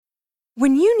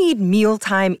When you need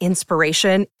mealtime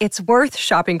inspiration, it's worth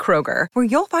shopping Kroger, where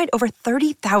you'll find over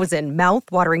 30,000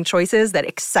 mouth-watering choices that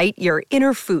excite your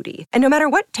inner foodie. And no matter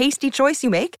what tasty choice you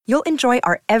make, you'll enjoy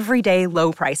our everyday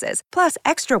low prices, plus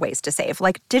extra ways to save,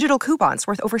 like digital coupons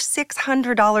worth over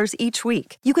 $600 each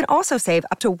week. You can also save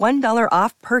up to $1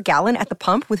 off per gallon at the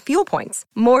pump with fuel points.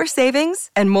 More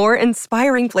savings and more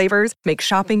inspiring flavors make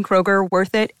shopping Kroger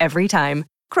worth it every time.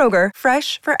 Kroger,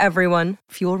 fresh for everyone.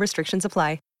 Fuel restrictions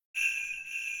apply.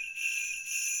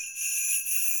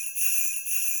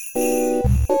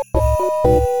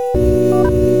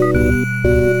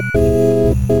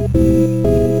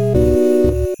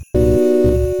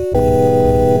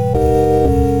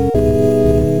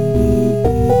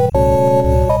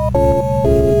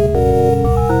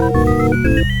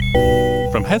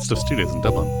 From Headstuff Studios in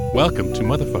Dublin, welcome to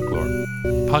Motherfucklore,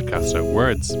 a podcast about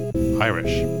words,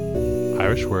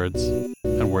 Irish words,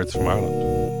 and words from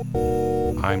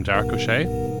Ireland. I'm Derek O'Shea.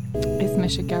 It's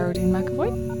Misha Garrodine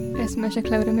McAvoy. It's Misha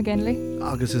Clodagh McGinley.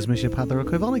 August is Misha Pather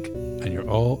O'Coivonic. And you're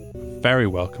all very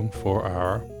welcome for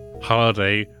our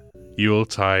holiday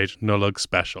Yuletide Nollaig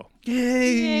special.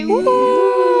 Yay!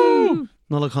 Woo!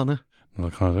 Nollaig Hannah.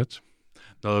 Nollaig Hannah.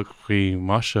 Nollaig Chui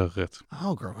Masharit.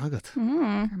 Oh, girl, I got.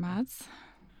 Mads.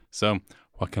 So,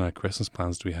 what kind of Christmas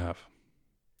plans do we have?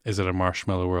 Is it a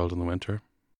marshmallow world in the winter?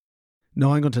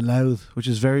 No, I'm going to Louth, which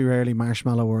is very rarely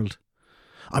Marshmallow World.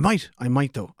 I might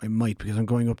though. I might, because I'm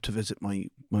going up to visit my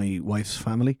wife's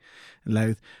family in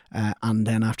Louth, and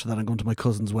then after that I'm going to my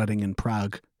cousin's wedding in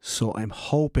Prague. So I'm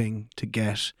hoping to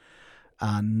get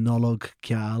a Nollaig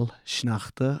Ceall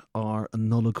Sneachta or a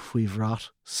Nollaig Faoi Bhrat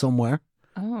somewhere.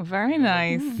 Oh, very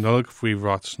nice. Nollaig Faoi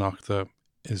Bhrat Sneachta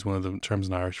is one of the terms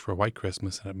in Irish for a white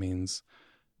Christmas, and it means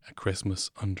a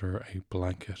Christmas under a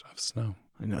blanket of snow.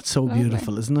 I know, it's so Lovely.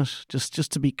 beautiful, isn't it?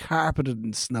 Just to be carpeted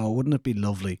in snow, wouldn't it be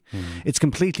lovely? It's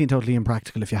completely and totally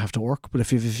impractical if you have to work, but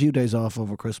if you have a few days off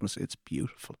over Christmas, it's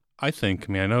beautiful. I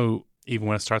know even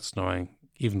when it starts snowing,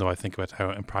 even though I think about how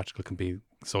impractical it can be,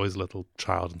 there's always a little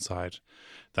child inside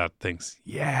that thinks,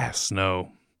 yeah,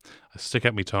 snow. I stick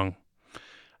out my tongue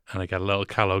and I get a little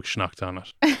Kellogg schnocked on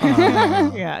it.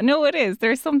 Yeah, no, it is.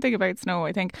 There's something about snow,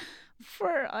 I think,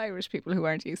 for Irish people who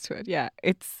aren't used to it. Yeah,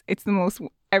 it's the most,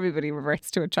 everybody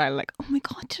reverts to a child like, oh my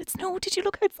God, did it snow? Did you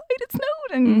look outside? It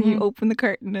snowed. And you open the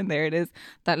curtain and there it is,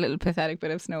 that little pathetic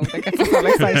bit of snow that gets us all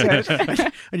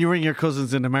excited. And you ring your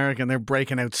cousins in America and they're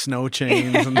breaking out snow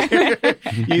chains and they're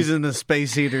using a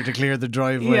space heater to clear the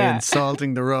driveway and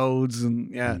salting the roads.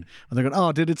 And and they're going,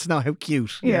 oh, did it snow? How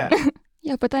cute. Yeah.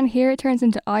 Yeah, but then here it turns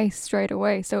into ice straight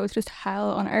away, so it's just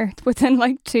hell on earth within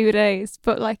like 2 days.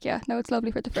 But like, yeah, no, it's lovely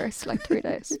for the first like 3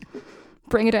 days.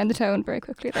 Bring it down the tone very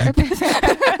quickly there.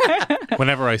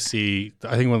 Whenever I see,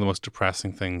 I think one of the most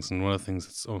depressing things, and one of the things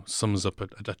that sums up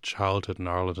a childhood in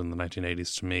Ireland in the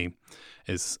 1980s to me,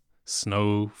 is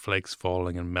snowflakes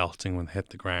falling and melting when they hit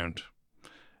the ground.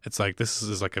 It's like this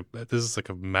is like a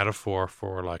metaphor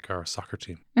for like our soccer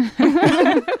team.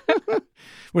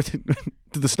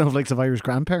 The snowflakes of Irish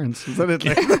grandparents. Is that it?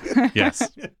 Like? Yes.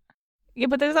 Yeah,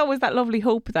 but there's always that lovely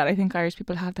hope that I think Irish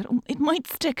people have that, it might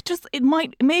stick.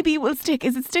 Maybe it will stick.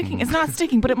 Is it sticking? It's not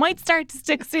sticking, but it might start to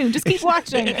stick soon. Just keep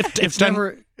watching. It's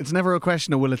never a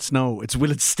question of will it snow. It's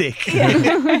will it stick.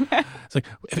 Yeah. It's like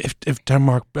if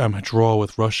Denmark draw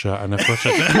with Russia, and if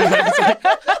Russia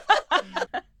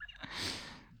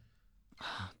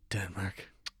Denmark.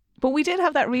 But we did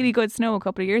have that really good snow a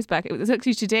couple of years back. It was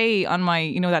actually today on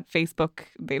my, that Facebook,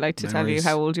 they like to tell you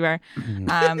how old you are,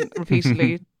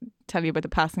 repeatedly tell you about the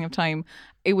passing of time.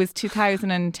 It was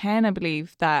 2010, I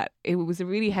believe, that it was a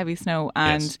really heavy snow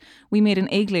and we made an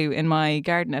igloo in my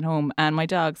garden at home and my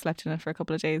dog slept in it for a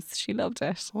couple of days. She loved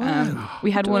it. Wow.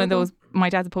 We had one of those, my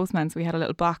dad's a postman, so we had a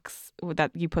little box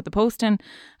that you put the post in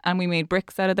and we made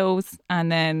bricks out of those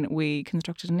and then we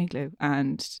constructed an igloo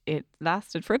and it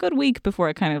lasted for a good week before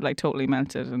it kind of like totally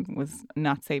melted and was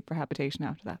not safe for habitation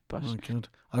after that. But oh, good.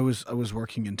 I was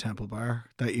working in Temple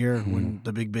Bar that year when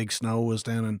the big snow was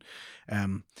down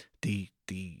and the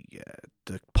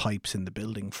pipes in the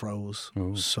building froze.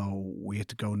 Oh. So we had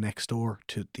to go next door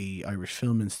to the Irish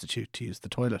Film Institute to use the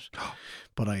toilet.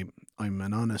 But I'm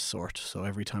an honest sort, so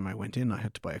every time I went in I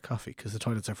had to buy a coffee because the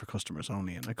toilets are for customers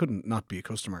only and I couldn't not be a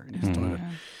customer in his toilet.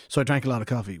 So I drank a lot of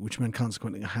coffee, which meant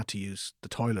consequently I had to use the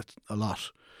toilet a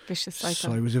lot. Vicious cycle.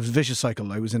 So it was a vicious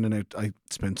cycle. I was in and out. I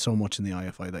spent so much in the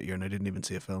IFI that year and I didn't even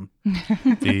see a film.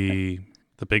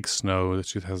 The big snow, the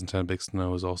 2010 big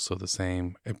snow, is also the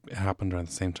same. It happened around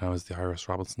the same time as the Iris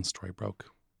Robinson story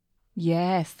broke.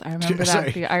 Yes, I remember Sorry,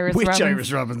 that. The Iris which Robinson.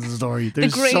 Iris Robinson story?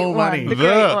 There's great so one, many. the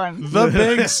great one. The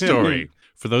big story.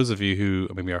 For those of you who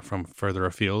maybe are from further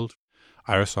afield,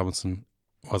 Iris Robinson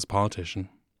was a politician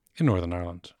in Northern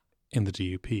Ireland in the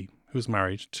DUP who was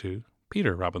married to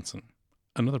Peter Robinson,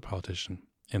 another politician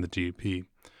in the DUP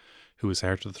who was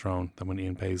heir to the throne then when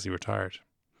Ian Paisley retired.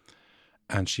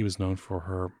 And she was known for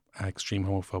her extreme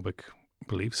homophobic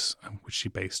beliefs, which she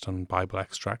based on Bible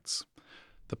extracts.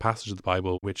 The passage of the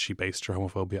Bible which she based her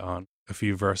homophobia on, a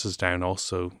few verses down,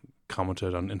 also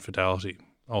commented on infidelity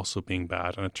also being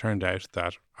bad. And it turned out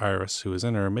that Iris, who was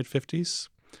in her mid-50s,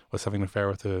 was having an affair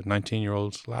with a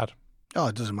 19-year-old lad. Oh,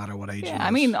 it doesn't matter what age. Yeah, he is.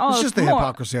 I mean, it's just the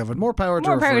hypocrisy of it. More power to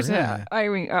her.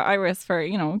 Iris for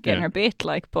getting her bit,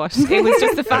 like. But it was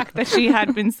just the fact that she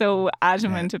had been so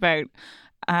adamant about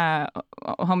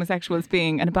homosexuals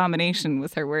being an abomination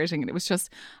was her wording, and it was just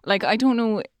like, I don't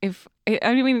know if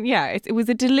it was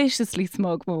a deliciously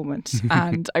smug moment,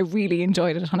 and I really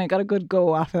enjoyed it, and I got a good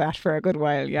go after that for a good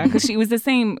while, because she was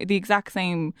the exact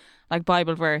same like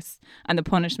Bible verse, and the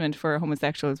punishment for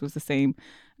homosexuals was the same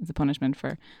as the punishment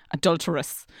for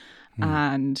adulterous,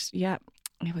 and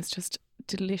it was just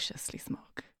deliciously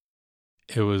smug.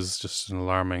 It was just an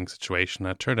alarming situation.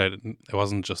 It turned out it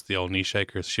wasn't just the old knee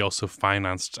shakers. She also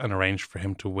financed and arranged for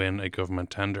him to win a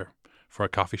government tender for a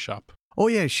coffee shop. Oh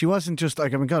yeah, she wasn't just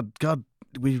like, I mean, God,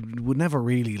 we would never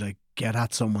really like get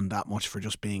at someone that much for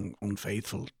just being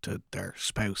unfaithful to their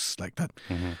spouse like that.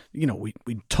 Mm-hmm.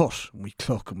 We tut and we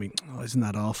cluck and we, isn't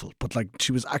that awful? But like,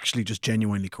 she was actually just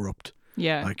genuinely corrupt.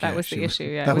 Yeah, like, that was the issue.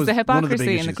 Yeah, it was the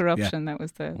hypocrisy and the corruption that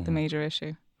was the major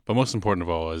issue. But most important of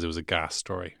all is it was a gas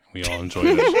story. We all enjoyed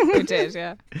it. We did,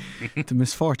 yeah. The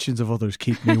misfortunes of others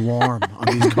keep me warm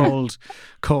on these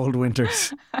cold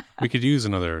winters. We could use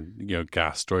another,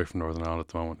 gas story from Northern Ireland at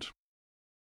the moment.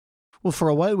 Well, for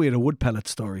a while we had a wood pellet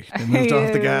story. They moved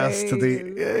off the gas to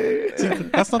the...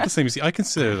 That's not the same. You see, I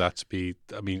consider that to be,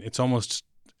 it's almost...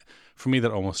 For me,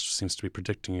 that almost seems to be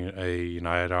predicting a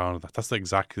United Ireland. That's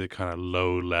exactly the kind of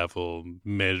low-level,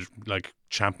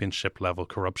 championship-level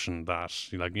corruption that,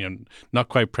 not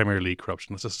quite Premier League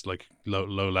corruption. It's just like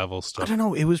low-level stuff. I don't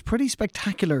know. It was pretty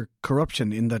spectacular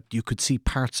corruption in that you could see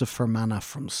parts of Fermanagh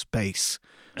from space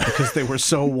because they were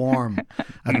so warm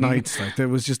at nights. Like there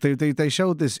was just they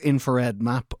showed this infrared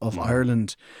map of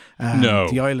Ireland,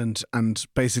 the island, and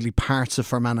basically parts of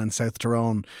Fermanagh and South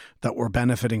Tyrone that were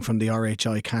benefiting from the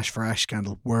RHI Cash for Ash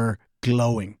scandal were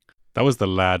glowing. That was the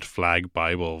lad flag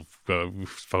Bible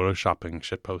photoshopping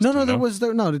shitpost. No,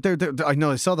 I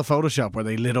know. I saw the Photoshop where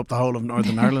they lit up the whole of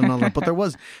Northern Ireland and all that. But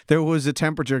there was a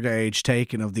temperature gauge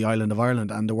taken of the island of Ireland,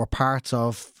 and there were parts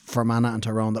of Fermanagh and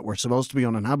Tyrone that were supposed to be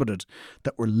uninhabited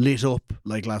that were lit up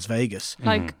like Las Vegas.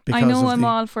 Like, I know I'm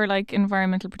all for like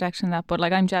environmental protection and that, but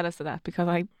like I'm jealous of that because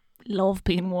I love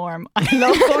being warm. I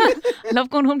love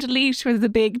going home to Laois where there's a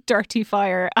big dirty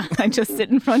fire and I just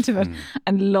sit in front of it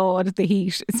and laud the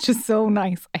heat. It's just so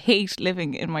nice. I hate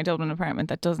living in my Dublin apartment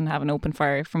that doesn't have an open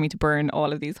fire for me to burn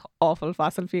all of these awful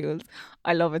fossil fuels.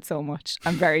 I love it so much.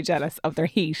 I'm very jealous of their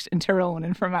heat in Tyrone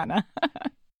and Fermanagh.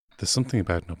 There's something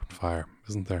about an open fire,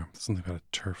 isn't there? There's something about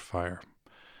a turf fire.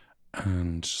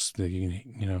 And just,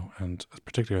 and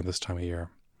particularly at this time of year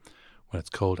when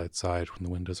it's cold outside, when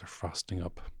the windows are frosting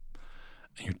up,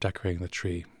 and you're decorating the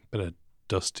tree, bit of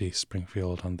dusty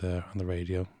Springfield on the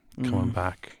radio coming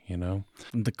back, And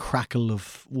the crackle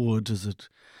of wood as it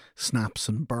snaps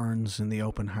and burns in the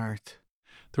open hearth.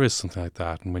 There is something like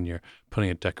that, and when you're putting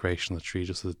a decoration on the tree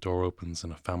just as the door opens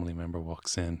and a family member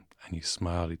walks in and you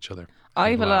smile at each other.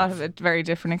 I have a lot of a very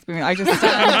different experience. I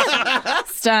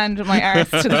just stand with my arse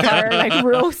to the fire, like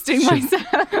roasting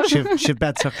myself. She've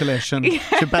bad circulation.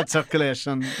 She've bad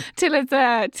circulation. Till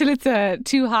it's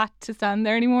too hot to stand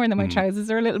there anymore, and then my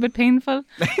trousers are a little bit painful,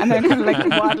 and then kind of like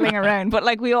waddling around. But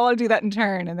like we all do that in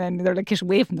turn, and then they're like, "Get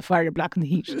away from the fire, you're blocking the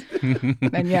heat." And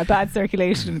then bad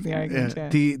circulation is the argument. Yeah.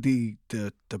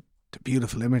 The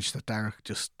beautiful image that Derek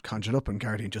just conjured up and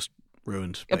Guardian just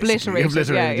ruined,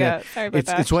 obliterated. Yeah. Sorry about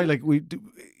that. It's why like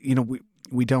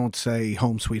we don't say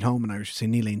home sweet home in Irish. We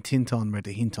say Níl Tinton where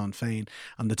the Hinton Féin,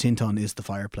 and the Tinton is the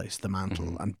fireplace, the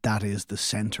mantle, and that is the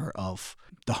centre of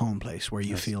the home place where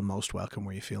you feel most welcome,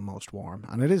 where you feel most warm.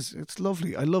 And it's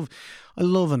lovely. I love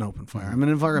an open fire. I'm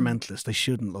an environmentalist. I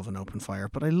shouldn't love an open fire,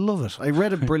 but I love it. I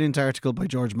read a brilliant article by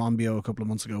George Monbiot a couple of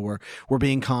months ago where we're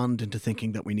being conned into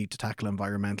thinking that we need to tackle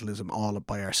environmentalism all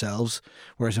by ourselves,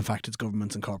 whereas in fact it's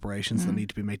governments and corporations that need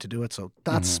to be made to do it. So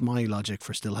that's my logic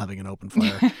for still having an open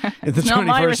fire in the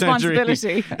 21st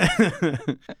century.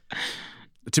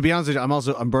 To be honest with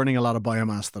you, I'm burning a lot of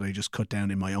biomass that I just cut down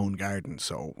in my own garden,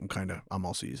 so I'm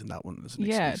also using that one as an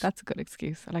excuse. Yeah, that's a good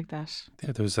excuse. I like that.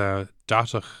 Yeah, there was a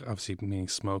Datach, obviously meaning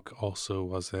smoke, also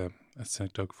was a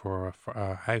synecdoche for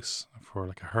a house, for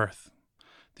like a hearth.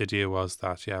 The idea was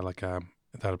that, like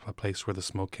that a place where the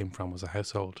smoke came from was a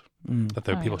household, that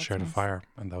there people shared a fire,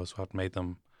 and that was what made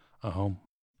them a home.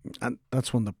 And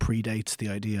that's one that predates the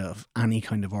idea of any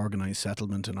kind of organised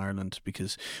settlement in Ireland,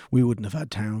 because we wouldn't have had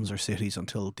towns or cities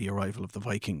until the arrival of the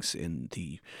Vikings in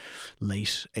the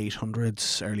late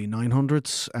 800s, early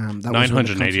 900s. That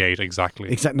 988,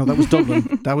 exactly. No, that was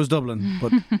Dublin. That was Dublin.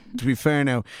 But to be fair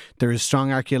now, there is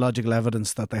strong archaeological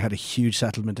evidence that they had a huge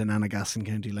settlement in Annagassan in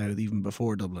County Louth even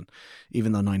before Dublin,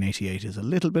 even though 988 is a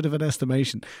little bit of an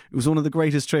estimation. It was one of the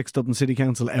greatest tricks Dublin City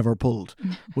Council ever pulled.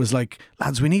 Was like,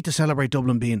 lads, we need to celebrate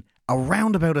Dublin being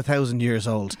around about 1,000 years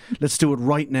old. Let's do it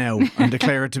right now and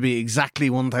declare it to be exactly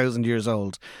 1,000 years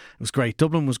old. It was great.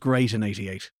 Dublin was great in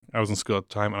 88. I was in school at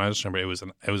the time, and I just remember it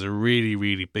was a really,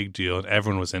 really big deal, and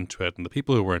everyone was into it. And the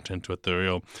people who weren't into it, the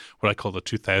real, what I call the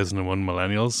 2001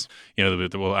 millennials,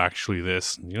 well, actually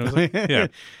this, yeah,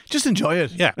 just enjoy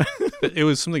it. Yeah, it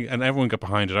was something, and everyone got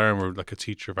behind it. I remember, like, a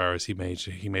teacher of ours, he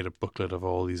made a booklet of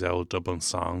all these old Dublin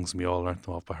songs, and we all learnt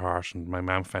them off by heart. And my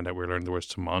mum found out we were learning the words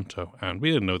Tomonto, and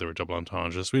we didn't know they were double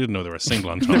entendres. We didn't know they were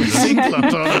single entendres. Single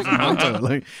entendre.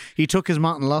 Like, he took his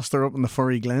mat and lost her up in the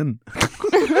Furry Glen.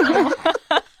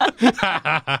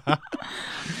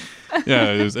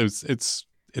 Yeah,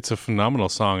 it's a phenomenal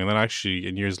song. And then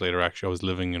actually, years later, I was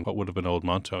living in what would have been Old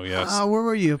Monto. Yes. Where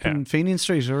were you? Up in Fenian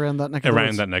Street, around that neck of the woods?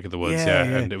 Around that neck of the woods, yeah.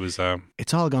 And it was.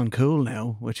 It's all gone cool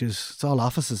now, it's all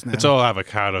offices now. It's all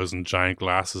avocados and giant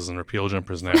glasses and repeal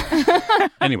jumpers now.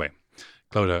 Anyway,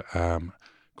 Clodagh,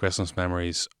 Christmas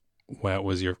memories. What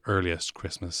was your earliest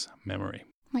Christmas memory?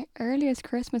 My earliest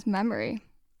Christmas memory?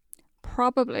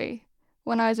 Probably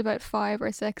when I was about 5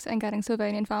 or 6 and getting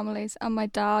Sylvanian families, and my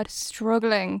dad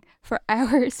struggling for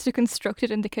hours to construct it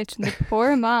in the kitchen. The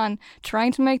poor man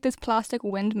trying to make this plastic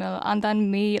windmill, and then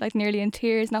me like nearly in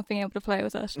tears not being able to play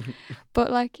with it.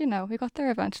 But we got there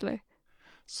eventually.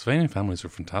 Sylvanian families are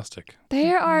fantastic.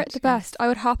 They are the best. I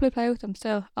would happily play with them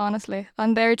still, honestly.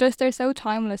 And they're so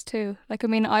timeless too. Like, I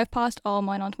mean, I've passed all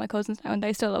mine on to my cousins now and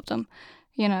they still love them,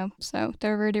 so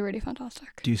they're really, really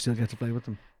fantastic. Do you still get to play with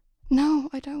them? No,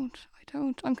 I don't.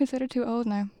 I'm considered too old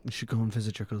now. You should go and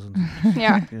visit your cousins.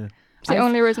 Yeah. It's the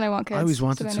only reason I want kids. I always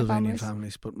wanted Sylvanian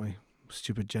families, but my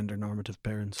stupid gender normative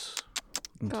parents.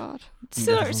 God.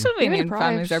 Sylvanian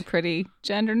families are pretty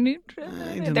gender neutral.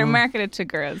 They're marketed to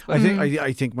girls. But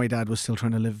I think my dad was still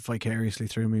trying to live vicariously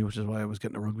through me, which is why I was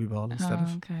getting a rugby ball instead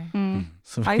of. Okay.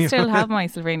 So, I still have my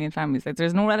Sylvanian families. Like,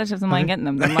 there's no relatives of mine getting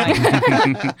them. They're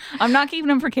mine. I'm not keeping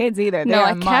them for kids either.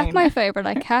 I kept my favourite.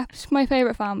 I kept my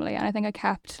favourite family, and I think I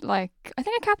kept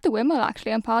the Wimmel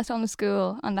actually, and passed on the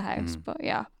school and the house. But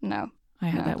yeah, no. I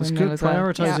had that. It's good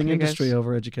prioritising industry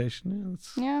over education.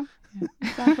 Yeah.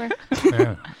 Exactly.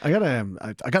 Yeah. I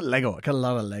got Lego. I got a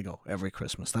lot of Lego every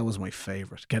Christmas. That was my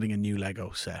favourite. Getting a new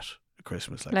Lego set at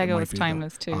Christmas. Like, Lego was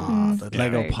timeless too. The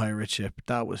Lego pirate ship.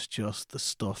 That was just the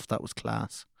stuff. That was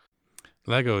class.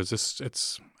 Lego is just,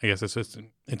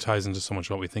 it ties into so much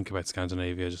what we think about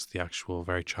Scandinavia, just the actual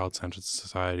very child-centered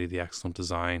society, the excellent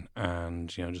design, and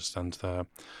the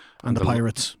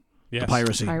pirates. Yes. The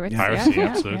piracy. Piracy,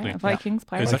 absolutely. Yeah. Vikings,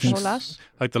 pirates, a whole lot.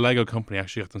 Like, the Lego company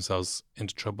actually got themselves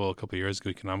into trouble a couple of years ago,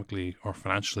 economically or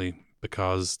financially,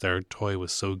 because their toy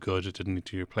was so good it didn't need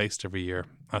to be replaced every year.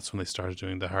 That's when they started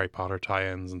doing the Harry Potter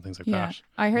tie-ins and things like that.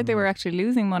 I heard they were actually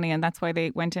losing money, and that's why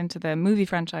they went into the movie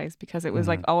franchise, because it was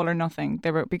like all or nothing.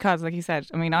 Because, like you said,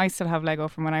 I mean, I still have Lego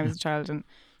from when I was a child, and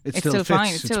it's still fits.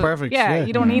 fine. It's perfect. Yeah,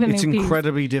 you don't need a new piece. It's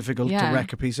incredibly difficult to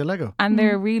wreck a piece of Lego. And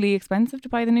they're really expensive to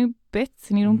buy the new bits,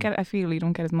 and you don't get, I feel you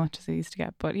don't get as much as they used to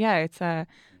get. But yeah, it's a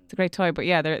great toy. But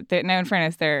yeah, they're now, in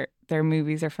fairness, their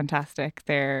movies are fantastic.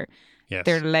 Their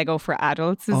Lego for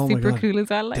adults is super cool as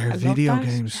well. Like, their video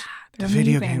games. Yeah, the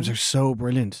video games are so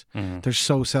brilliant. They're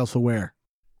so self-aware.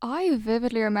 I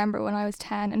vividly remember when I was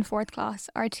 10 in 4th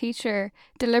class, our teacher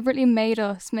deliberately made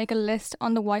us make a list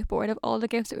on the whiteboard of all the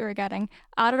gifts that we were getting,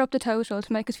 added up the total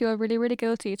to make us feel really, really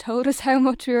guilty, told us how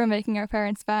much we were making our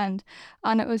parents spend.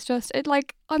 And it was just,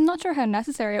 I'm not sure how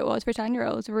necessary it was for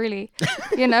 10-year-olds, really.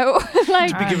 Like,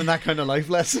 to be given that kind of life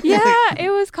lesson. Yeah, it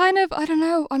was kind of, I don't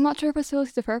know, I'm not sure if I still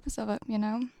see the purpose of it,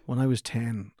 When I was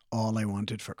 10, all I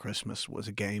wanted for Christmas was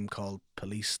a game called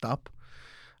Police Stop.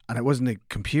 And it wasn't a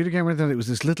computer game or anything. It was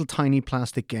this little tiny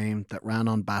plastic game that ran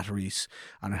on batteries,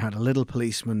 and it had a little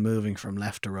policeman moving from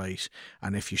left to right.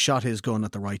 And if you shot his gun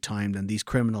at the right time, then these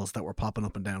criminals that were popping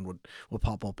up and down would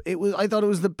pop up. I thought it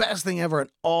was the best thing ever, and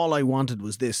all I wanted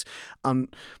was this.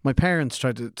 And my parents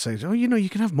tried to say, "Oh, you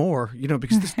can have more,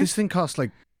 because this thing costs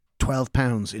like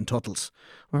 £12 in totals."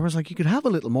 Where I was like, you could have a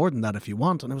little more than that if you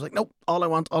want. And I was like, nope, all I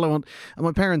want. And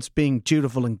my parents, being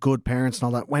dutiful and good parents and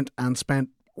all that, went and spent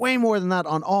way more than that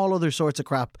on all other sorts of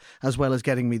crap, as well as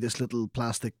getting me this little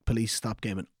plastic police stop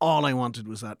game. And all I wanted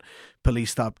was that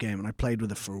police stop game, and I played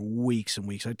with it for weeks and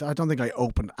weeks. I don't think I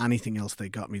opened anything else they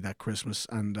got me that Christmas.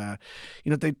 And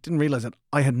they didn't realise that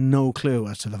I had no clue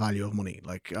as to the value of money.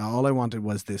 Like all I wanted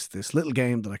was this little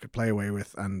game that I could play away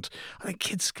with. And I think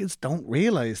kids don't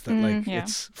realise that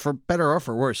it's for better or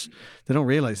for worse. They don't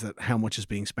realise that how much is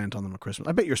being spent on them at Christmas.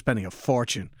 I bet you're spending a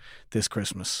fortune this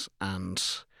Christmas, and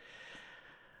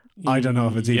I don't know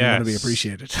if it's even going to be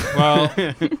appreciated. Well,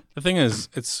 the thing is,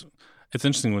 it's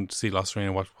interesting to see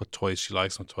Serena what toys she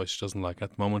likes and what toys she doesn't like. At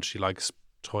the moment, she likes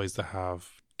toys that have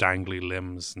dangly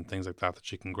limbs and things like that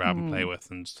she can grab and play with.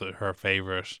 And so her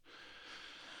favorite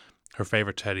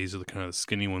teddies are the kind of the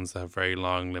skinny ones that have very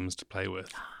long limbs to play with.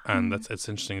 And it's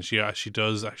interesting. She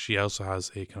also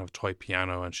has a kind of toy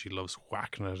piano, and she loves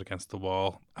whacking it against the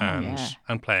wall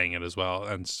and playing it as well.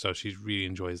 And so she really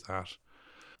enjoys that.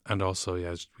 And also,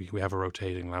 we have a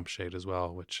rotating lampshade as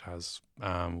well, which has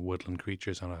woodland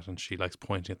creatures on it, and she likes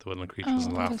pointing at the woodland creatures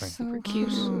and laughing. That's so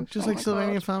cute. Just like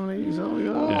Sylvania family.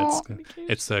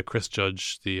 It's Chris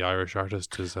Judge, the Irish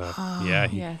artist, is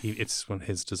it's one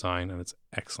his design, and it's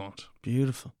excellent.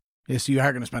 Beautiful. Yes, you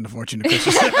are going to spend a fortune at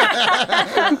Christmas.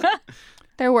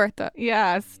 They're worth it.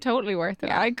 Yeah, it's totally worth it.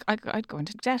 Yeah. I'd go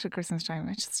into debt at Christmas time.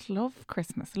 I just love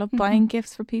Christmas. I love buying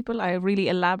gifts for people. I have really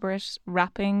elaborate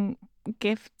wrapping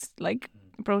gifts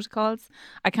protocols.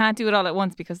 I can't do it all at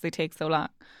once because they take so long.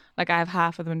 Like I have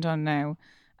half of them done now,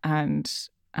 and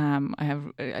I have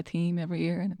a theme every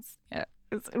year, and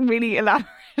it's really elaborate.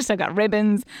 I got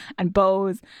ribbons and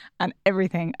bows and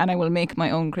everything, and I will make my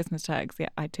own Christmas tags. Yeah,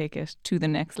 I take it to the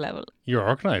next level. You're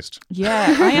organised.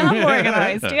 Yeah, I am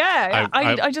organised. Yeah,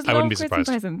 I just love Christmas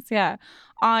presents. Yeah,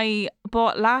 I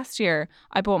bought last year.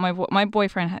 I bought my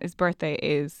boyfriend. His birthday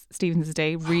is Stephen's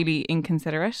Day. Really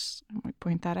inconsiderate. I might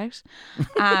point that out.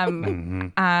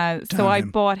 So I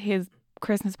bought his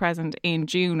Christmas present in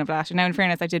June of last year. Now, in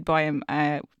fairness, I did buy him. Do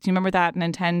you remember that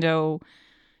Nintendo?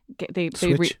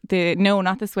 No,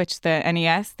 not the Switch, the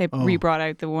NES. They re-brought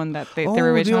out the one that their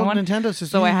original one. Nintendo system.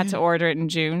 So I had to order it in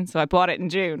June. So I bought it in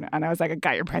June, and I was like, I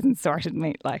got your present sorted,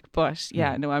 mate.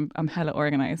 I'm hella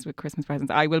organised with Christmas presents.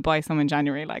 I will buy some in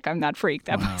January. Like I'm that freak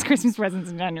that buys Christmas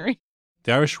presents in January.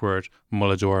 The Irish word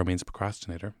mullador means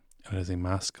procrastinator, and it is a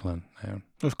masculine noun.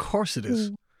 Of course it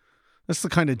is. That's the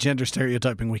kind of gender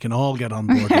stereotyping we can all get on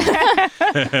board with.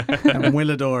 And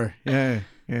Willador, yeah.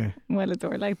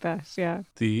 Willador, like that, yeah.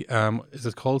 Is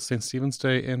it called St. Stephen's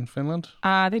Day in Finland?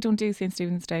 They don't do St.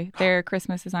 Stephen's Day. Their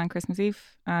Christmas is on Christmas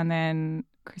Eve, and then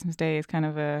Christmas Day is kind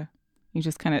of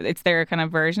it's their kind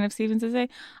of version of Stephen's Day.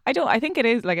 I think it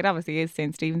is, it obviously is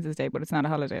St. Stephen's Day, but it's not a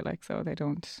holiday, so they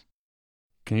don't.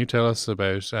 Can you tell us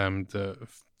about the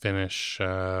Finnish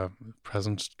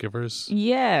present givers?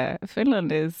 Yeah,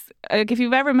 Finland is if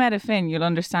you've ever met a Finn, you'll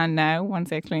understand now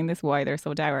once I explain this why they're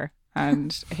so dour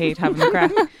and hate having the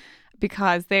crack,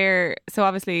 because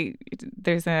obviously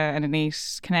there's an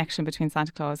innate connection between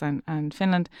Santa Claus and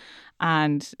Finland,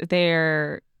 and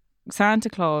their Santa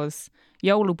Claus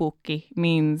joulupukki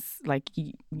means like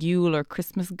Yule or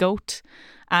Christmas goat,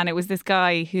 and it was this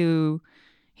guy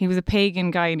he was a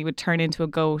pagan guy, and he would turn into a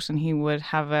goat, and he would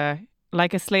have a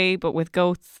sleigh but with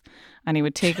goats, and he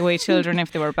would take away children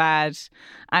if they were bad,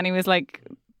 and he was like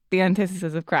the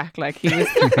antithesis of crack. He was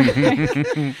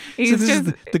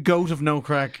is the goat of no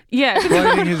crack. Yeah,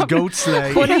 riding his goat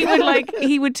sleigh. But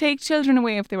he would take children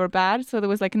away if they were bad, so there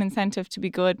was an incentive to be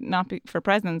good, not for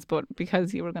presents, but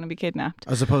because you were going to be kidnapped.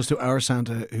 As opposed to our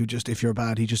Santa, who just, if you're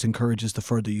bad, he just encourages the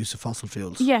further use of fossil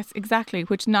fuels. Yes, exactly,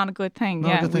 which is not a good thing.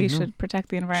 We should protect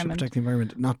the environment. Should protect the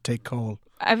environment, not take coal.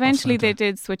 Eventually they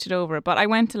did switch it over, but I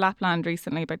went to Lapland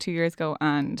recently about 2 years ago,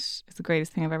 and it's the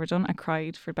greatest thing I've ever done. I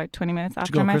cried for about 20 minutes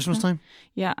after I met Christmas time?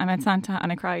 Yeah, I met Santa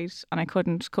and I cried, and I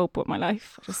couldn't cope with my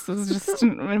life. It was just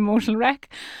an emotional wreck.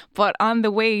 But on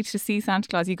the way to see Santa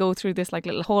Claus, you go through this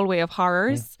little hallway of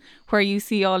horrors where you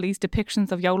see all these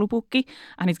depictions of joulupukki,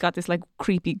 and he's got this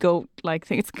creepy goat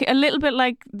thing. It's a little bit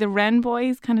like the Wren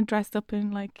Boys, kind of dressed up in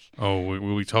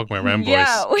we talk about Wren Boys.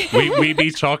 Yeah. we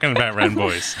be talking about Wren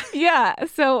Boys. Yeah.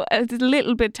 So it's a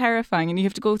little bit terrifying, and you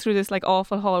have to go through this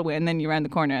awful hallway, and then you're around the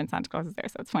corner and Santa Claus is there,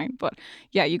 so it's fine. But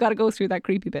yeah, you got to go through that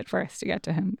creepy bit first to get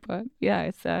to him. But yeah,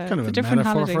 it's kind of a different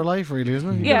metaphor holiday for life, really,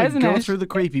 isn't it? Yeah, isn't it? Go through the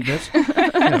creepy bit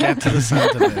and get to the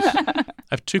Santa bit. I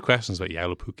have two questions about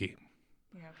joulupukki.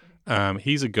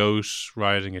 He's a goat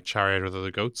riding a chariot with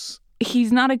other goats.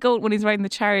 He's not a goat when he's riding the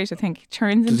chariot, I think. He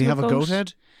turns Does into he have a goat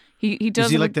head? He does.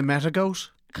 Is he like the meta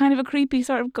goat? Kind of a creepy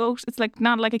sort of goat. It's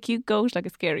not like a cute goat, like a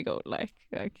scary goat. A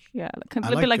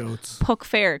bit like goats. Puck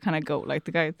Fair kind of goat, like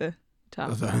the guy with the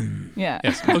top. The- Yeah.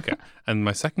 Yes, okay. And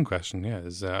my second question,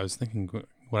 is I was thinking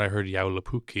when I heard Yule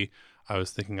Puki, I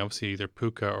was thinking obviously either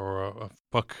Puka or a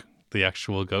Puck, the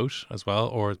actual goat as well,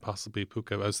 or possibly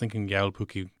Puka. I was thinking Yule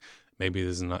Puki, maybe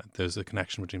there's a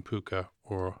connection between Puka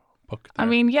or Puck there. I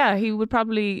mean, yeah, he would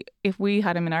probably, if we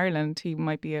had him in Ireland, he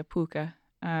might be a Puka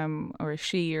or a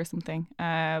she or something.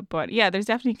 But yeah, there's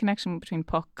definitely a connection between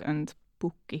Puck and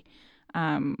Pukki.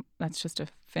 That's just a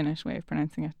Finnish way of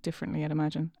pronouncing it differently, I'd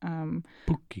imagine.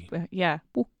 Puki. Yeah,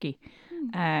 Pukki.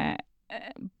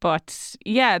 But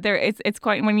yeah, it's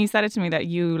quite, when you said it to me that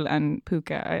Yule and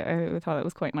Puka, I thought it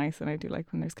was quite nice, and I do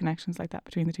like when there's connections like that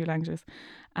between the two languages.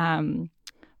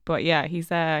 But yeah, he's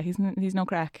no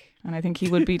crack, and I think he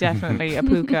would be definitely a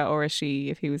Puka or a she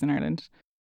if he was in Ireland.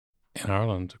 In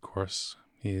Ireland, of course,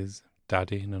 he is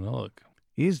Daddy Nollaig.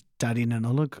 He is Daddy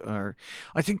Nollaig, or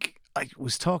I think I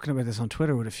was talking about this on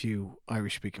Twitter with a few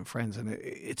Irish-speaking friends, and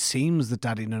it seems that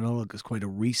Daddy Nollaig is quite a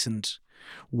recent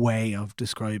way of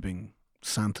describing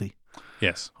Santy.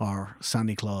 Yes. Or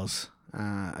Santa Claus,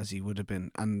 as he would have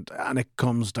been. And it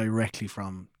comes directly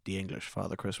from the English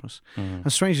Father Christmas. Mm.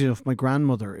 And strangely enough, my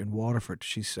grandmother in Waterford,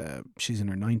 she's in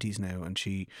her 90s now, and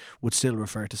she would still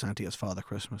refer to Santa as Father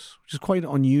Christmas, which is quite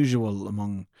unusual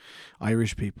among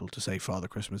Irish people to say Father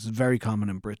Christmas. It's very common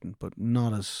in Britain, but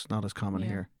not as common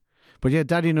here. But yeah,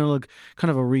 Daddy Nollaig,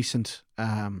 kind of a recent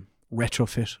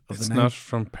retrofit of the name. It's not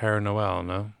from Père Noël,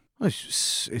 no?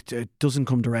 It doesn't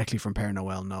come directly from Père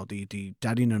Noël, no. The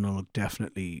Daddy Nollaig,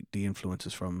 definitely the influence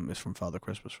is from Father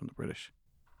Christmas, from the British.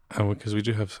 And because we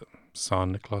do have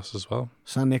San Nicholas as well.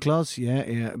 San Nicholas,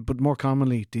 yeah. But more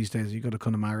commonly these days, you go to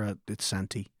Connemara, it's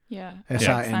Santi. Yeah.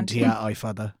 S-A-N-T-A-I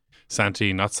Fada.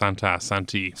 Santi, not Santa,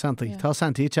 Santi. Santi. Yeah. Tá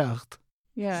Santi teacht.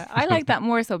 Yeah, I like that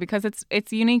more so because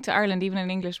it's unique to Ireland. Even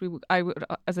in English, I would,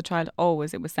 as a child,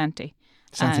 always it was Santi.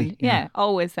 Santi, And, yeah,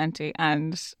 always Santi.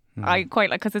 And I quite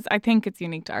like, because I think it's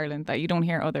unique to Ireland that you don't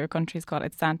hear other countries call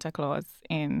it Santa Claus.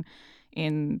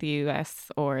 In the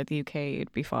US or the UK,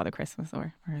 it'd be Father Christmas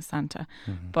or Santa.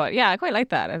 Mm-hmm. But yeah, I quite like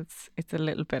that. It's a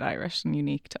little bit Irish and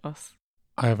unique to us.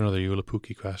 I have another Yule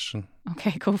Puki question.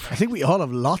 Okay, go for it. I think we all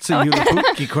have lots of Yule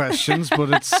Puki questions, but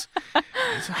it's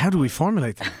how do we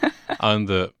formulate them? On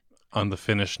the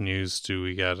Finnish news, do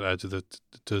we get do the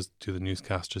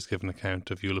newscasters give an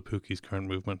account of Yule Puki's current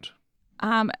movement?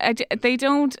 They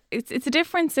don't. It's a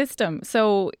different system.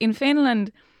 So in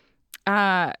Finland,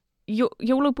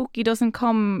 Yule Puki doesn't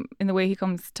come in the way he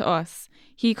comes to us.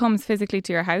 He comes physically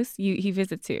to your house. He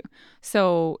visits you.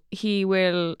 So he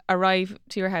will arrive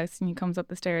to your house and he comes up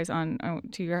the stairs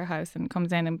to your house and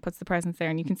comes in and puts the presents there,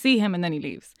 and you can see him, and then he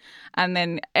leaves. And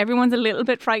then everyone's a little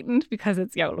bit frightened because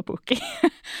it's Yule Puki.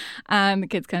 And the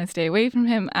kids kind of stay away from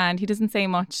him, and he doesn't say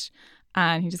much,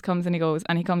 and he just comes and he goes,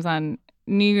 and he comes on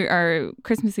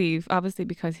Christmas Eve, obviously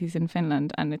because he's in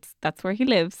Finland and that's where he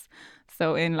lives.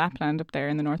 So in Lapland up there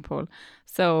in the North Pole.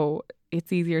 So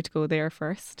it's easier to go there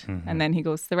first, and then he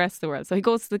goes to the rest of the world. So he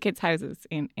goes to the kids' houses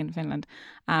in Finland.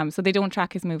 So they don't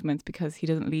track his movements because he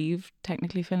doesn't leave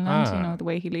technically Finland, the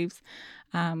way he leaves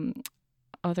for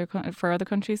other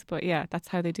countries. But yeah, that's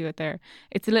how they do it there.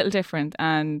 It's a little different,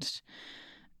 and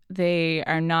they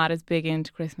are not as big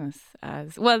into Christmas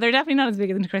they're definitely not as big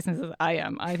into Christmas as I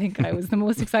am. I think I was the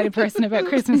most excited person about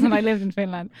Christmas when I lived in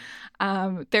Finland.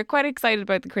 They're quite excited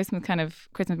about the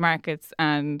Christmas markets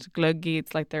and glöggi.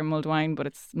 It's like their mulled wine, but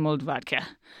it's mulled vodka.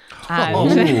 Wow.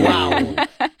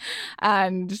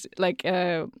 And like,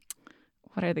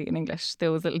 what are they in English?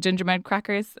 Those little gingerbread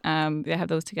crackers. They have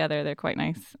those together. They're quite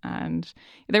nice. And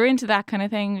they're into that kind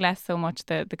of thing, less so much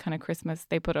the kind of Christmas.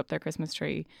 They put up their Christmas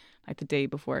tree like the day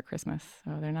before Christmas.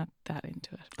 So they're not that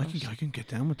into it. I can get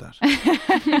down with that.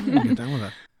 I can get down with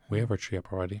that. We have our tree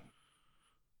up already.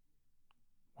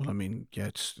 Well, I mean, yeah,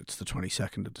 it's the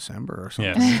 22nd of December or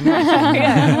something. Yes.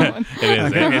 Yeah.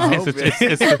 It is.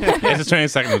 It's the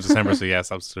 22nd of December, so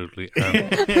yes, absolutely.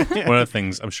 One of the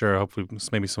things I'm sure, hopefully,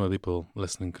 maybe some of the people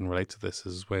listening can relate to this,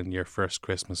 is when your first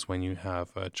Christmas, when you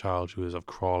have a child who is of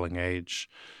crawling age,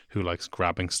 who likes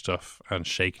grabbing stuff and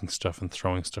shaking stuff and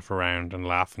throwing stuff around and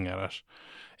laughing at it.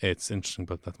 It's interesting,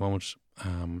 but at the moment,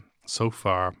 so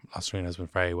far, La Serena has been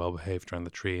very well behaved around the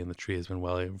tree, and the tree has been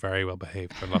very well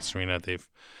behaved around La Serena. They've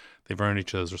earned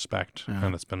each other's respect,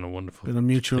 and it's been a wonderful. Bit of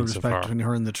mutual thing so respect far. when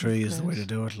you're in the tree is the way to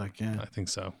do it. Like, yeah, I think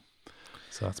so.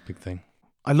 So that's a big thing.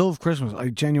 I love Christmas. I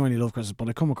genuinely love Christmas, but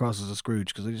I come across as a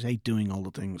Scrooge because I just hate doing all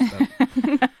the things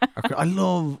that I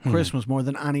love Christmas more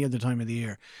than any other time of the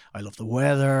year. I love the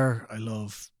weather. I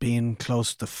love being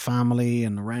close to family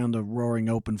and around a roaring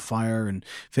open fire and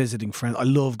visiting friends. I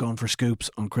love going for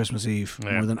scoops on Christmas Eve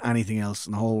more than anything else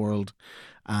in the whole world.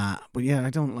 But yeah,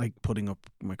 I don't like putting up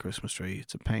my Christmas tree.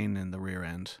 It's a pain in the rear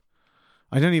end.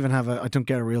 I don't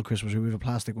get a real Christmas tree. We have a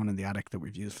plastic one in the attic that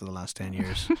we've used for the last 10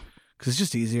 years because it's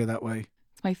just easier that way.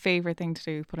 My favourite thing to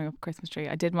do, putting up a Christmas tree.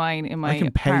 I did mine in my I can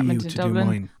apartment pay you in to Dublin. do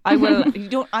mine. I will.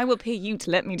 I will pay you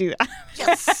to let me do that.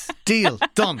 Yes, deal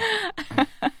done.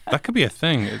 That could be a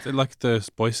thing. It's like the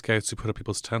Boy Scouts who put up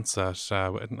people's tents at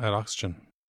Oxygen.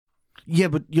 Yeah,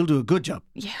 but you'll do a good job.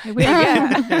 Yeah, I will.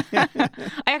 Yeah.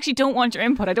 I actually don't want your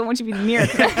input. I don't want you to be near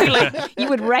it. I feel like you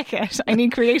would wreck it. I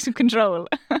need creative control.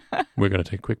 We're going to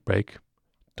take a quick break.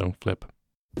 Don't flip.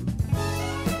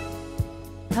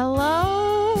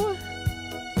 Hello,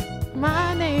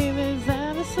 my name is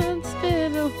Alison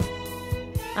Spittle.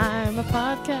 I'm a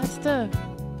podcaster,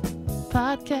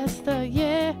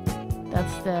 yeah.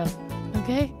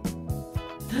 Okay?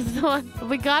 That's the one.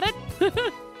 We got it?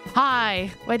 Hi.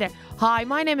 Wait there. Hi,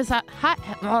 my name is...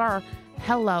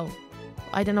 hello.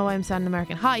 I don't know why I'm sounding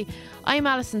American. Hi, I'm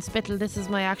Alison Spittle. This is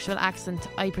my actual accent.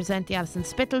 I present the Alison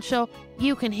Spittle Show.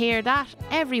 You can hear that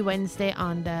every Wednesday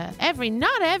on the...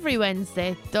 Not every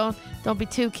Wednesday. Don't be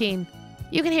too keen.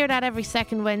 You can hear that every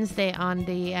second Wednesday on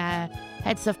the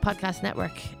Headstuff Podcast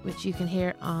Network, which you can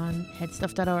hear on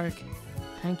headstuff.org.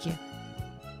 Thank you.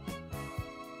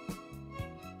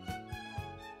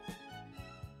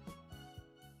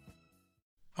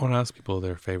 I want to ask people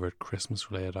their favourite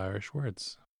Christmas-related Irish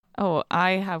words. Oh,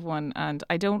 I have one and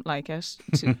I don't like it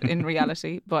in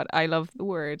reality, but I love the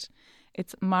word.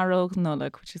 It's marog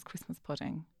Nollaig, which is Christmas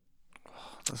pudding. Oh,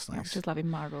 that's nice. I'm just loving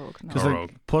marog Because Nollaig.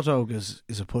 like, puddog is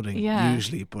a pudding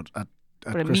usually, but at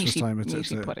Christmas time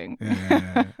it's a pudding.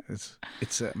 Yeah. It's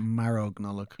a marog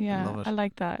Nollaig. Yeah, I love it. I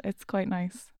like that. It's quite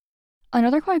nice.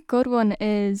 Another quite good one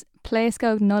is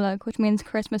Pléiscog Nollaig, which means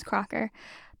Christmas cracker.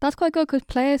 That's quite good because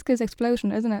Pléisc is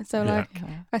explosion, isn't it? So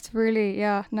that's really,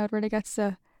 it really gets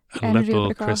the energy little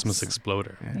of the Christmas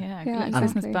exploder. Yeah,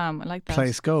 Christmas bam. I like that.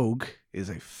 Pléiscog is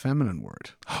a feminine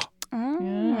word.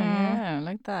 Yeah, I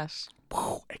like that.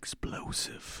 Whoa,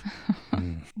 explosive.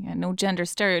 Yeah, no gender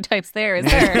stereotypes there, is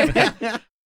there?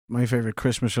 My favourite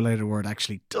Christmas-related word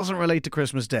actually doesn't relate to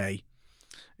Christmas Day.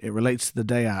 It relates to the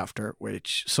day after,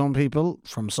 which some people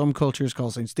from some cultures call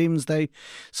St. Stephen's Day,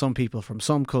 some people from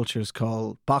some cultures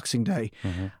call Boxing Day,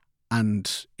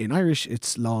 and in Irish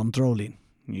it's Lán Drolín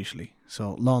usually.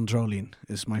 So Lán Drolín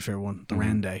is my favourite one, the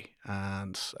Wren Day.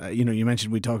 And, you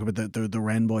mentioned we talk about the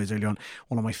Wren boys earlier on.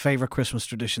 One of my favourite Christmas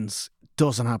traditions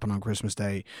doesn't happen on Christmas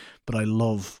Day, but I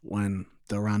love when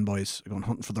the Wren boys are going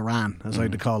hunting for the Ran, as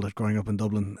I'd called it growing up in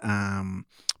Dublin.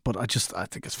 But I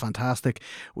think it's fantastic.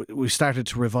 We've started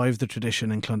to revive the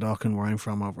tradition in Clondalkin, where I'm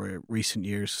from, over recent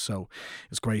years. So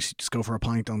it's great. You just go for a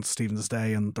pint on Stephen's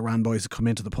Day, and the Ran boys come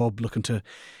into the pub looking to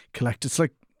collect. It's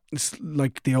like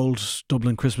the old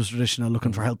Dublin Christmas tradition of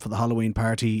looking for help for the Halloween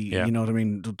party. Yeah. You know what I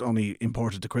mean? Only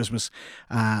imported to Christmas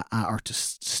or to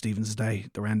Stephen's Day,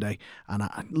 the Wren Day. And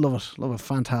I love it.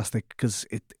 Fantastic, because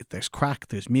there's crack,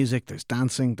 there's music, there's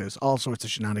dancing, there's all sorts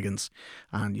of shenanigans,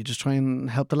 and you just try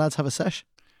and help the lads have a sesh.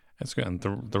 It's good. And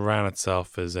the Ran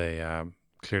itself is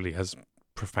clearly has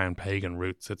profound pagan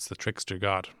roots. It's the trickster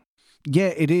god.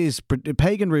 Yeah, it is.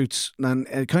 Pagan roots,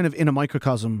 and kind of in a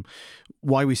microcosm,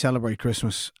 why we celebrate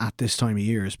Christmas at this time of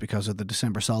year is because of the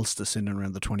December solstice in and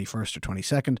around the 21st or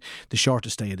 22nd, the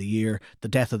shortest day of the year, the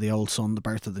death of the old sun, the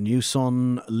birth of the new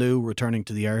sun, Lu returning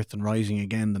to the earth and rising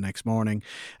again the next morning.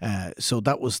 So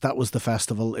that was the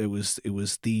festival. It was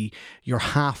you're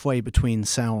halfway between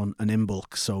Samhain and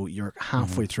Imbolc, so you're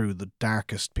halfway through the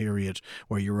darkest period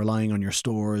where you're relying on your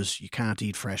stores. You can't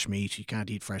eat fresh meat, you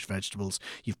can't eat fresh vegetables.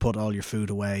 You've put all your food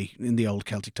away. In the old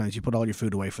Celtic times, you put all your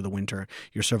food away for the winter.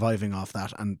 You're surviving off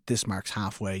that, and this marks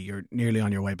halfway. You're nearly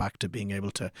on your way back to being able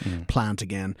to plant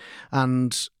again.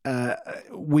 And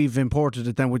we've imported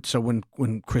it then. So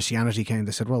when Christianity came,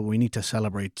 they said, well, we need to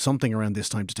celebrate something around this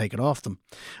time to take it off them.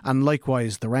 And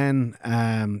likewise, the Wren,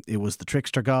 it was the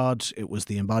trickster god. It was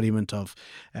the embodiment of,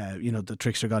 the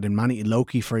trickster god in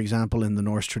Loki, for example, in the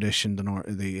Norse tradition,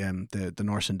 the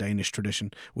Norse and Danish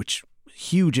tradition, which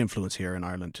huge influence here in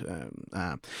Ireland,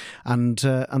 and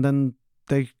then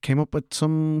they came up with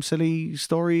some silly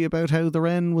story about how the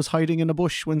Wren was hiding in a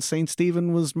bush when Saint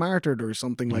Stephen was martyred or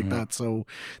something like that. So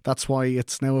that's why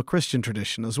it's now a Christian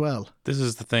tradition as well. This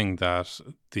is the thing that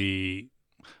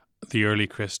the early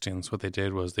Christians, what they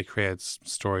did was they created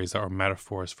stories that were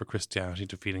metaphors for Christianity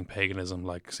defeating paganism,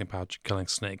 like St. Patrick killing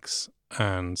snakes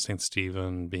and St.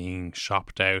 Stephen being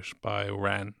shopped out by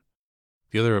Wren.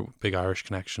 The other big Irish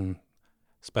connection,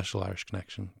 special Irish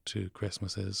connection to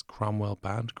Christmas is Cromwell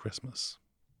banned Christmas.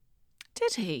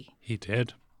 Did he? He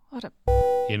did. What a...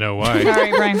 You know why?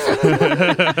 Sorry, Brian.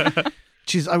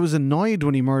 Jeez, I was annoyed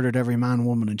when he murdered every man,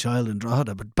 woman and child in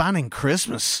Drogheda, but banning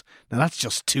Christmas, now that's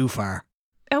just too far.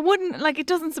 It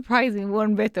doesn't surprise me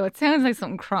one bit though. It sounds like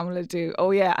something Cromwell would do.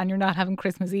 Oh yeah, and you're not having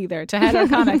Christmas either. To hell or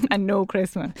Connacht and no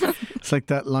Christmas. It's like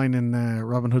that line in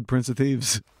Robin Hood, Prince of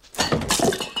Thieves.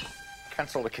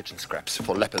 Cancel the kitchen scraps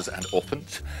for lepers and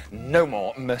orphans. No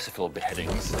more merciful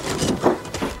beheadings.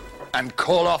 And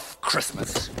call off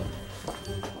Christmas.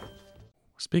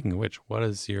 Speaking of which, what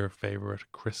is your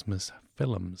favourite Christmas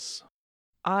films?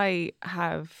 I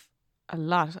have a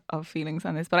lot of feelings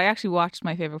on this, but I actually watched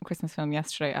my favourite Christmas film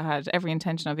yesterday. I had every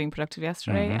intention of being productive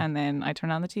yesterday, and then I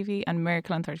turned on the TV and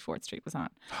Miracle on 34th Street was on.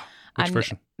 Which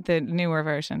version? The newer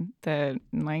version, the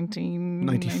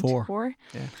 1994.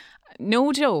 Yeah.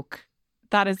 No joke.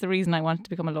 That is the reason I wanted to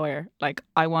become a lawyer. Like,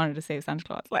 I wanted to save Santa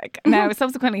Claus. Like, now,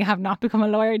 subsequently, I have not become a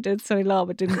lawyer, did study law,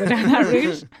 but didn't go down that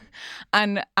route.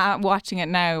 And watching it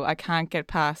now, I can't get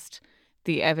past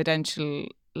the evidential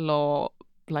law,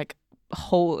 like,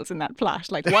 holes in that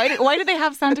plot. Like, why did they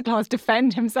have Santa Claus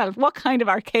defend himself? What kind of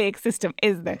archaic system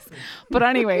is this? But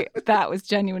anyway, that was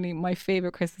genuinely my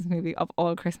favourite Christmas movie of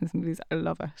all Christmas movies. I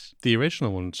love it. The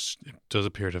original one does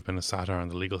appear to have been a satire on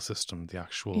the legal system, the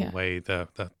actual way that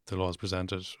the law is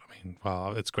presented. I mean,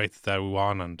 well, it's great that they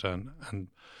won and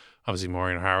obviously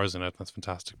Maureen O'Hara's in it. That's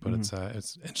fantastic. But it's an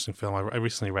interesting film. I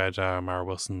recently read Mara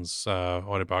Wilson's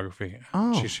autobiography.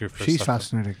 Oh, she's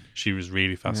fascinating. She was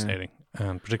really fascinating.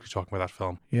 And particularly talking about that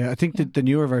film. Yeah, I think the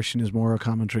newer version is more a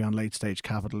commentary on late stage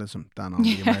capitalism than on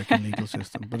the American legal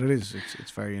system. But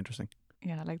it's very interesting.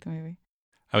 Yeah, I like the movie.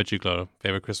 How about you, Clodagh?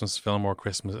 Favorite Christmas film or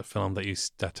a film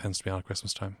that tends to be on at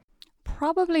Christmas time?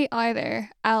 Probably either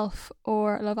Elf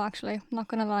or Love Actually. I'm not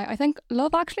going to lie. I think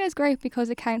Love Actually is great because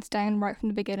it counts down right from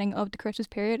the beginning of the Christmas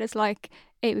period. It's like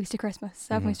 8 weeks to Christmas,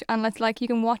 7 weeks and it's like you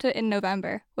can watch it in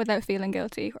November without feeling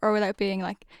guilty or without being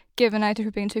like given out for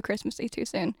being too Christmassy too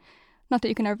soon. Not that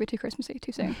you can ever be too Christmassy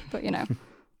too soon, but you know,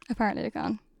 apparently you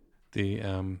can.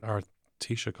 Our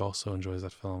Taoiseach also enjoys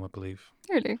that film, I believe.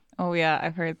 Really? Oh yeah,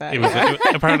 I've heard that.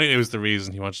 Apparently it was the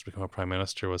reason he wanted to become a Prime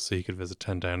Minister was so he could visit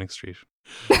 10 Downing Street.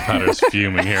 Patter's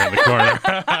fuming here in the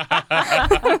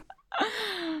corner.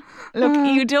 Look,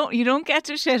 you don't get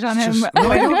to shit on him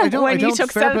when you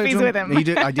took selfies with him. He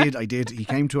did. I did. He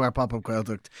came to our pop-up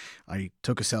Gaeltacht. I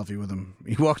took a selfie with him.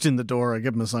 He walked in the door. I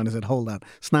gave him a sign. I said, "Hold that."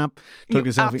 Snap. Took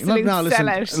a selfie. No, listen.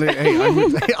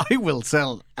 Hey, I will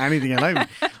sell anything. And I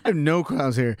have no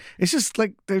crowds here. It's just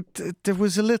like there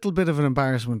was a little bit of an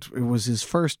embarrassment. It was his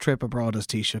first trip abroad as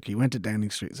Taoiseach. He went to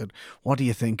Downing Street and said, "What do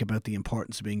you think about the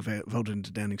importance of being voted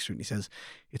into Downing Street?" And he says,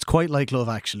 "It's quite like Love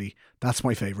Actually. That's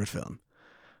my favourite film."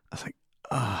 I was like,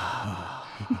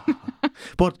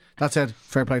 But that said,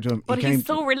 fair play to him. But he's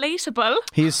so relatable.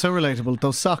 He is so relatable.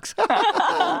 Those socks.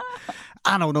 No,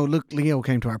 look, Leo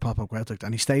came to our pop-up Gaeltacht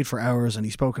and he stayed for hours and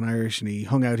he spoke in Irish and he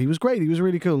hung out. He was great. He was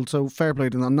really cool. So fair play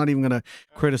to him. I'm not even going to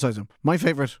criticise him. My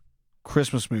favourite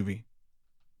Christmas movie,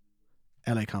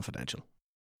 LA Confidential.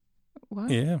 What?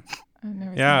 Yeah.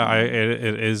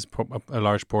 It is a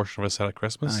large portion of it set at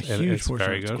Christmas. A huge it's portion.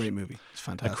 Very It's good. a great movie. It's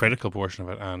fantastic. A critical portion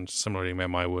of it, and similarly,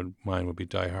 mine would be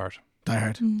Die Hard. Die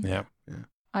Hard. Yeah.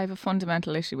 I have a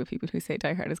fundamental issue with people who say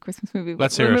Die Hard is a Christmas movie.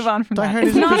 Let's hear we'll it. move on from Die that. Hard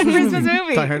It's is a not a Christmas Christmas movie.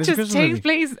 movie. Die Hard is It a just Christmas takes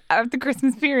place at the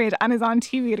Christmas period and is on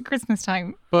TV at Christmas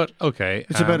time. But okay,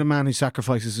 It's about a man who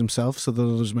sacrifices himself so that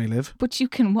others may live. But you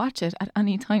can watch it at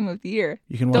any time of the year.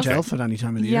 You can watch Elf at any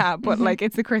time of the year. Yeah, but like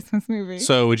it's a Christmas movie.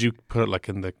 So would you put it like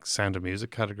in the Sound of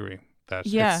Music category? That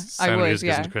Yeah, Sound I of would, Music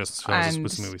yeah. isn't a Christmas film. It's And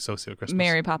a movie associated with Christmas.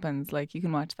 Mary Poppins, like you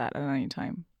can watch that at any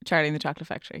time. Charlie and the Chocolate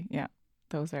Factory, yeah,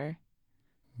 those are.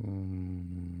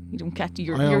 You don't get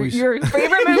your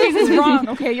favorite movies is wrong.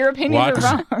 Okay, your opinions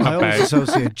are wrong. I always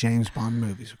associate James Bond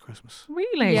movies with Christmas.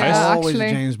 Really? Yeah. Always actually.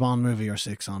 a James Bond movie or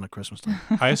 6 on at Christmas time.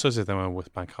 I associate them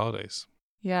with bank holidays.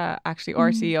 Yeah, actually,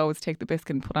 RT always take the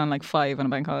biscuit and put on like 5 on a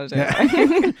bank holiday.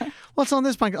 Yeah. What's on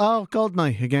this bank? Oh,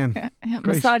 Goldeneye again. Yeah,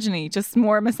 Great. misogyny, just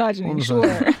more misogyny, More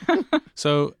sure.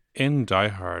 So in Die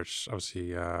Hard,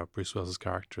 obviously Bruce Willis's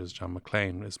character is John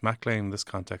McClane. Is McClane in this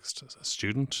context a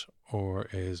student, or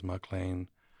is McClane?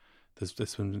 This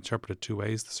been interpreted 2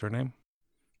 ways. The surname.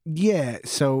 Yeah,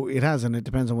 so it has, and it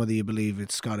depends on whether you believe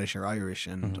it's Scottish or Irish.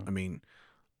 And I mean,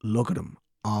 look at him.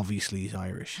 Obviously, he's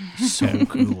Irish. So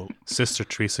cool. Sister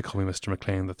Teresa called me Mr.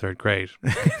 McLean in the third grade.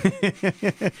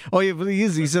 Oh yeah, but he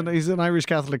is. He's an Irish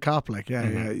Catholic cop. Like,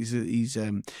 yeah. He's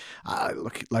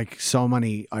look, like so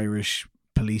many Irish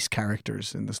police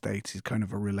characters in the States. He's kind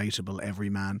of a relatable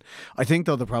everyman. I think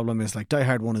though the problem is like Die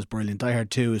Hard 1 is brilliant. Die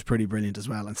Hard 2 is pretty brilliant as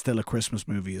well, and still a Christmas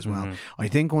movie as well. I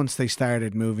think once they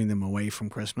started moving them away from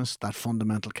Christmas, that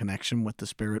fundamental connection with the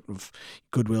spirit of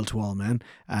goodwill to all men,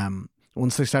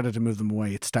 once they started to move them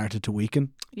away, it started to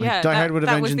weaken. Yeah, like Die Hard with a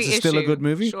Vengeance is still a good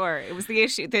movie. Sure, it was the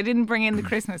issue. They didn't bring in the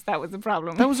Christmas. That was the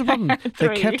problem. That was the problem.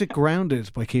 They kept it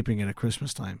grounded by keeping it at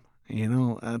Christmas time. You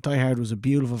know, Die Hard was a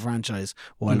beautiful franchise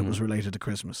while it was related to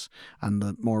Christmas, and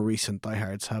the more recent Die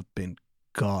Hards have been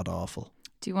god awful.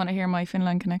 Do you want to hear my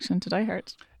Finland connection to Die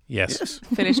Hard? Yes.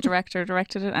 Finnish director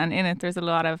directed it, and in it there's a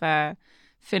lot of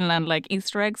Finland like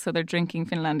Easter eggs. So they're drinking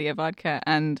Finlandia vodka,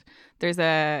 and there's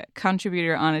a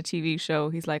contributor on a TV show.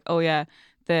 He's like, "Oh yeah,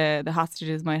 the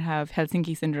hostages might have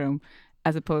Helsinki syndrome."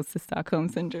 As opposed to Stockholm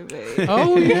syndrome.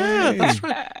 Oh yeah, that's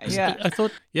right. Yeah, I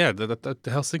thought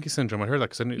the Helsinki syndrome. I heard that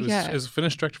because it was a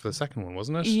Finnish director for the second one,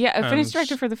 wasn't it? Yeah, a Finnish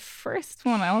director for the first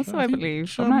one. Also, I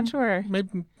believe. I'm not sure.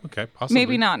 Maybe possibly.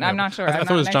 Maybe not. Yeah. I'm not sure. I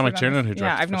thought it was John McTiernan who directed.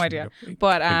 Yeah, I have no idea.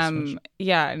 But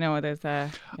there's a.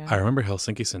 Yeah. I remember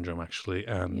Helsinki syndrome actually,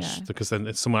 and because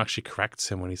then someone actually corrects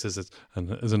him when he says it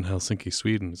isn't Helsinki,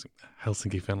 Sweden, it's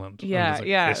Helsinki, Finland.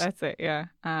 Yeah, that's it. Yeah,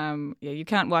 you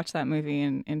can't watch that movie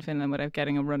in Finland without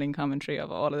getting a running commentary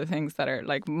of all of the things that are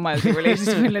like mildly related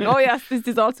to Finland. Oh yes, this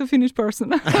is also a Finnish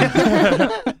person.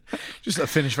 Just a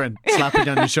Finnish friend slapping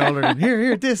on your shoulder and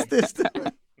here, this.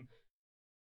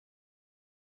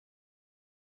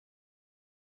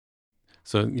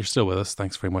 So you're still with us.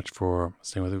 Thanks very much for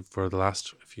staying with us for the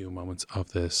last few moments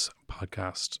of this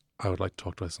podcast. I would like to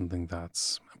talk about something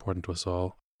that's important to us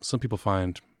all. Some people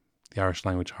find the Irish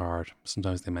language hard.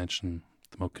 Sometimes they mention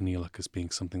the Nollaig as being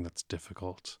something that's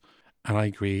difficult. And I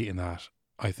agree in that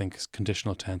I think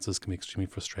conditional tenses can be extremely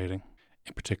frustrating.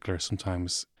 In particular,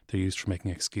 sometimes they're used for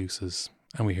making excuses.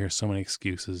 And we hear so many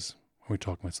excuses when we're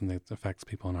talking about something that affects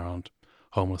people in Ireland.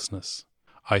 Homelessness.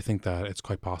 I think that it's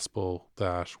quite possible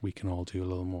that we can all do a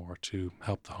little more to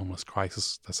help the homeless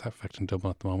crisis that's affecting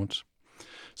Dublin at the moment.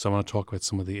 So I want to talk about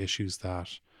some of the issues that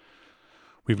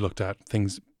we've looked at,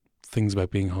 things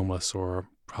about being homeless or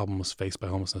problems faced by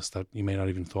homelessness that you may not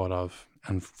even thought of,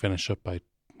 and finish up by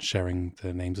sharing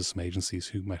the names of some agencies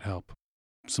who might help.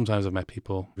 Sometimes I've met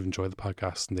people who've enjoyed the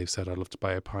podcast and they've said, I'd love to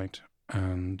buy a pint.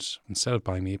 And instead of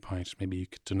buying me a pint, maybe you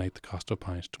could donate the cost of a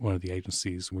pint to one of the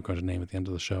agencies we're going to name at the end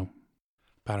of the show.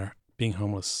 Banner, being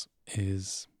homeless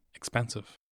is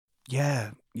expensive.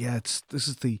 Yeah. This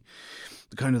is the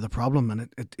kind of the problem, and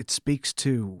it speaks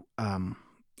to a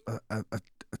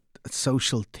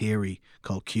social theory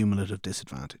called cumulative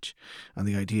disadvantage. And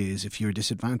the idea is if you're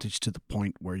disadvantaged to the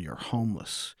point where you're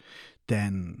homeless,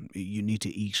 then you need to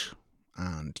eat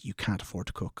and you can't afford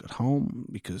to cook at home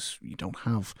because you don't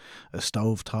have a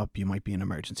stovetop. You might be in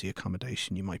emergency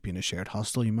accommodation. You might be in a shared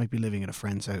hostel. You might be living at a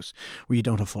friend's house where you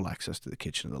don't have full access to the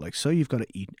kitchen and the like. So you've got to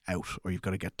eat out, or you've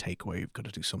got to get takeaway. You've got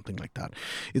to do something like that.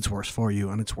 It's worse for you,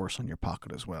 and it's worse on your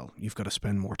pocket as well. You've got to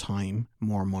spend more time,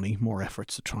 more money, more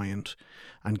efforts to try and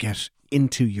get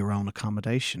into your own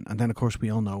accommodation. And then, of course, we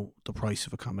all know the price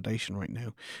of accommodation right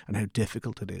now and how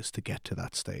difficult it is to get to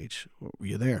that stage where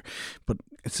you're there. But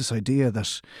it's this idea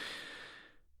that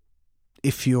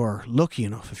if you're lucky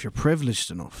enough, if you're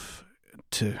privileged enough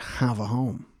to have a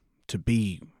home, to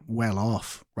be well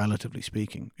off, relatively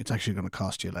speaking, it's actually going to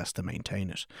cost you less to maintain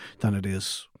it than it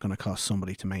is going to cost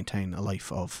somebody to maintain a life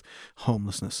of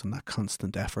homelessness and that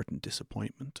constant effort and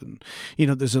disappointment. And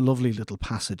there's a lovely little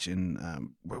passage in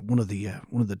one of the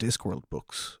Discworld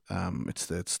books.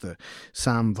 It's the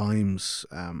Sam Vimes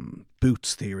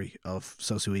Boots theory of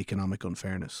socioeconomic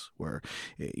unfairness, where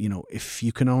if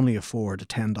you can only afford a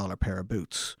 $10 pair of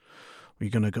boots, you're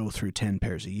going to go through 10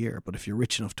 pairs a year. But if you're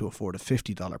rich enough to afford a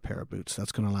 $50 pair of boots,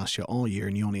 that's going to last you all year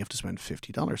and you only have to spend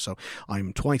 $50. So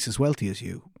I'm twice as wealthy as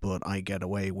you, but I get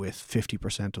away with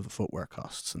 50% of the footwear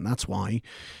costs. And that's why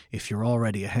if you're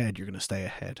already ahead, you're going to stay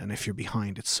ahead. And if you're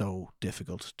behind, it's so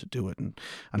difficult to do it. And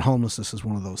homelessness is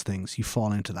one of those things. You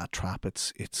fall into that trap.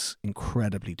 It's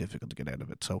incredibly difficult to get out of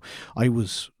it. So I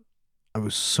was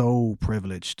so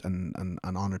privileged and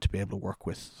honoured to be able to work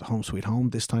with Home Sweet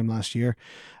Home this time last year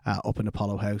up in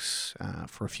Apollo House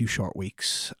for a few short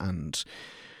weeks, and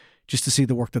just to see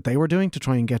the work that they were doing to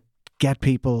try and get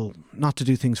people not to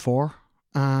do things for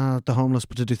the homeless,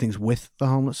 but to do things with the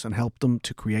homeless and help them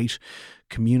to create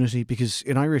community. Because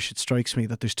in Irish, it strikes me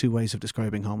that there's two ways of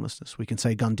describing homelessness. We can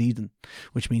say Gondidan,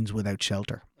 which means without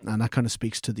shelter. And that kind of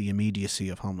speaks to the immediacy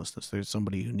of homelessness. There's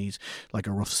somebody who needs like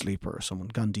a rough sleeper or someone,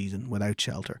 Gondidan, without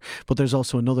shelter. But there's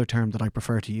also another term that I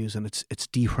prefer to use, and it's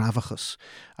díhreabhachas.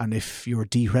 And if you're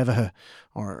díhreabhacha,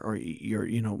 or you're,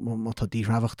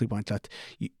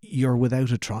 you're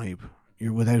without a tribe.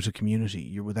 You're without a community.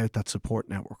 You're without that support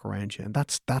network around you, and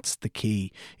that's the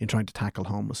key in trying to tackle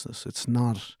homelessness. It's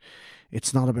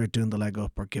not about doing the leg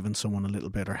up or giving someone a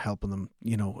little bit or helping them.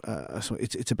 So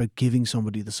it's about giving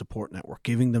somebody the support network,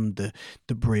 giving them the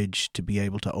bridge to be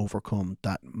able to overcome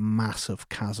that massive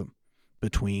chasm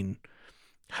between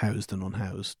housed and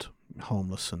unhoused,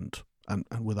 homeless and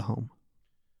with a home.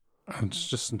 And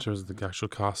just in terms of the actual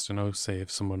cost, say if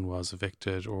someone was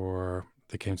evicted or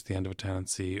they came to the end of a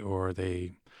tenancy, or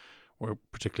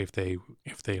particularly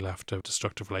if they left a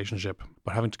destructive relationship,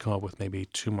 but having to come up with maybe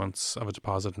 2 months of a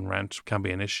deposit and rent can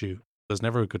be an issue. There's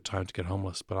never a good time to get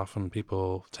homeless, but often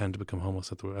people tend to become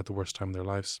homeless at the worst time of their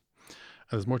lives. And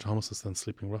there's more to homelessness than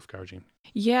sleeping rough gouging.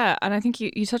 Yeah, and I think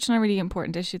you touched on a really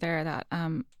important issue there, that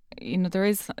there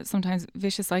is sometimes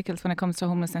vicious cycles when it comes to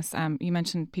homelessness. You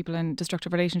mentioned people in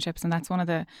destructive relationships, and that's one of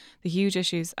the huge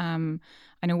issues.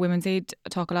 I know Women's Aid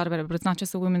talk a lot about it, but it's not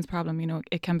just a women's problem.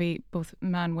 It can be both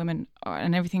man, women,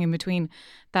 and everything in between.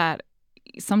 That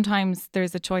sometimes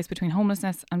there's a choice between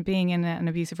homelessness and being in an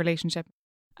abusive relationship.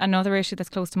 Another issue that's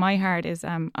close to my heart is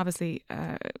obviously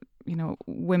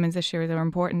women's issues are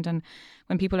important, and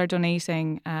when people are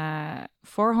donating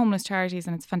for homeless charities,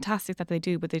 and it's fantastic that they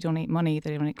do, but they donate money,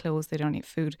 they donate clothes, they donate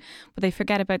food, but they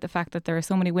forget about the fact that there are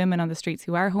so many women on the streets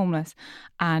who are homeless,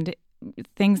 and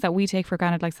things that we take for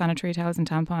granted, like sanitary towels and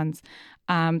tampons,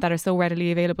 that are so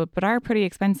readily available but are pretty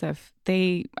expensive,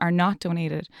 they are not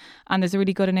donated. And there's a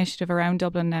really good initiative around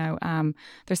Dublin now.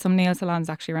 There's some nail salons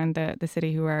actually around the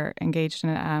city who are engaged in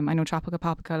it. I know Tropical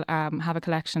Popical have a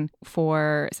collection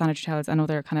for sanitary towels and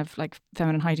other kind of like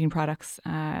feminine hygiene products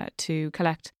to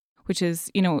collect, which is,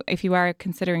 if you are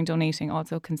considering donating,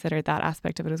 also consider that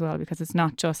aspect of it as well, because it's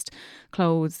not just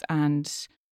clothes and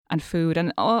food.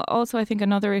 And also I think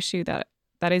another issue that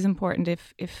is important,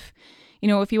 if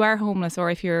you are homeless,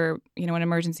 or if you're in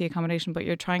emergency accommodation but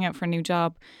you're trying out for a new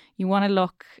job, you want to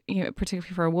look,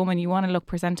 particularly for a woman, you want to look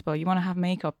presentable, you want to have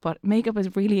makeup, but makeup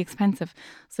is really expensive.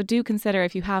 So do consider,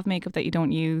 if you have makeup that you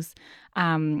don't use,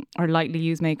 or lightly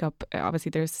used makeup, obviously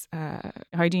there's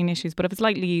hygiene issues, but if it's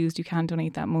lightly used, you can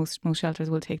donate that. Most shelters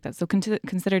will take that. So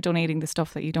consider donating the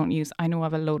stuff that you don't use. I know I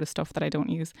have a load of stuff that I don't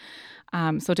use.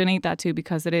 So donate that too,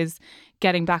 because it is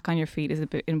getting back on your feet is an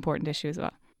important issue as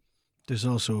well. There's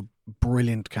also a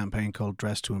brilliant campaign called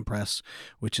Dress to Impress,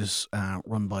 which is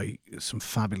run by some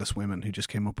fabulous women who just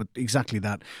came up with exactly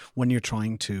that. When you're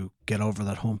trying to get over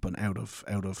that hump and out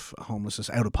of homelessness,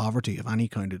 out of poverty of any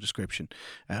kind of description,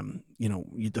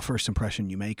 the first impression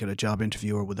you make at a job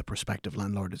interview or with a prospective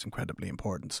landlord is incredibly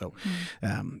important. So,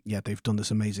 they've done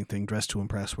this amazing thing, Dress to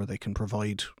Impress, where they can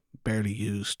provide barely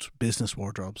used business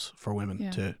wardrobes for women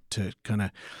to kind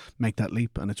of make that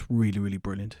leap, and it's really, really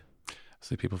brilliant.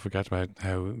 So people forget about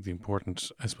how the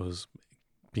important, I suppose,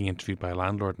 being interviewed by a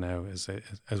landlord now is,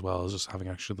 as well as just having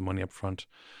actually the money up front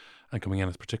and coming in.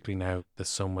 As particularly now, there's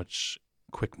so much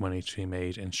quick money to be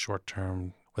made in short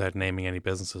term, without naming any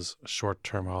businesses, short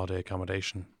term holiday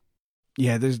accommodation.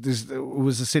 Yeah, there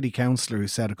was a city councillor who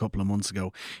said a couple of months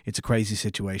ago, it's a crazy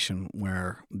situation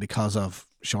where, because of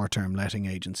short-term letting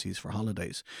agencies for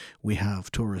holidays, we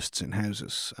have tourists in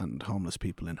houses and homeless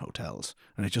people in hotels,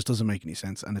 and it just doesn't make any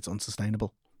sense, and it's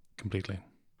unsustainable. Completely.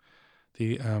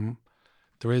 There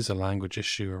is a language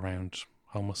issue around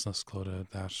homelessness, Clodagh,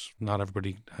 that not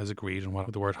everybody has agreed on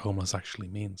what the word homeless actually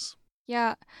means.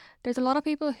 Yeah, there's a lot of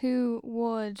people who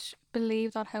would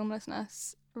believe that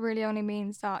homelessness really only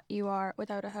means that you are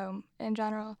without a home in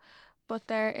general, but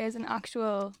there is an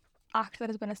actual act that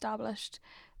has been established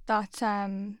that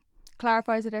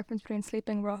clarifies the difference between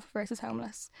sleeping rough versus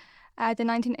homeless. The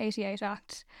 1988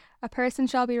 Act. A person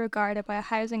shall be regarded by a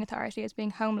housing authority as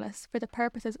being homeless for the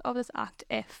purposes of this Act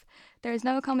if there is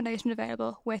no accommodation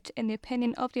available which, in the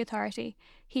opinion of the authority,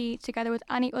 he, together with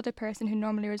any other person who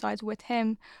normally resides with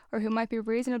him or who might be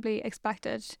reasonably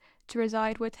expected to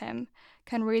reside with him,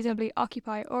 can reasonably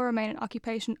occupy or remain in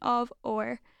occupation of,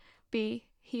 or B,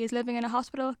 he is living in a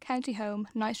hospital, county home,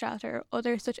 night shelter, or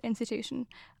other such institution,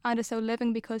 and is so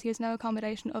living because he has no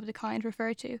accommodation of the kind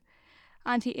referred to,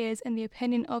 and he is, in the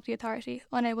opinion of the authority,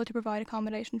 unable to provide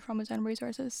accommodation from his own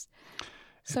resources.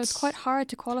 So it's quite hard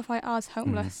to qualify as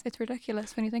homeless. It's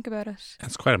ridiculous when you think about it.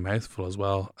 It's quite a mouthful as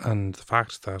well. And the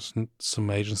fact that some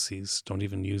agencies don't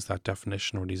even use that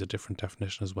definition or use a different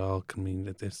definition as well can mean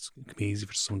that it can be easy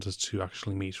for someone to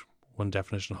actually meet one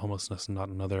definition of homelessness and not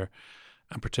another.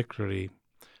 And particularly,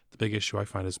 the big issue I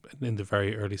find is in the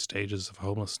very early stages of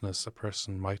homelessness, a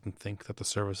person mightn't think that the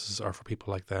services are for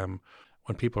people like them.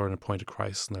 When people are in a point of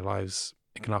crisis in their lives,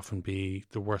 it can often be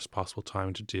the worst possible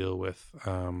time to deal with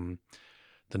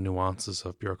the nuances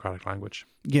of bureaucratic language.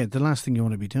 Yeah, the last thing you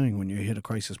want to be doing when you hit a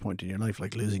crisis point in your life,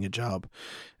 like losing a job,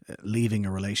 leaving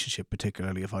a relationship,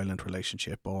 particularly a violent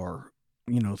relationship, or,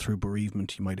 through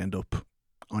bereavement, you might end up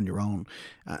on your own.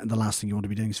 The last thing you want to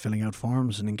be doing is filling out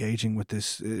forms and engaging with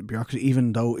this bureaucracy,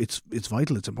 even though it's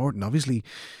vital, it's important. Obviously,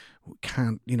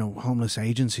 can't, homeless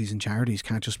agencies and charities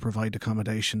can't just provide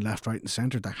accommodation left, right and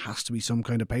centre. There has to be some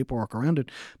kind of paperwork around it,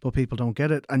 but people don't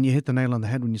get it. And you hit the nail on the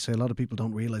head when you say a lot of people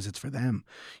don't realise it's for them.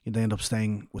 They end up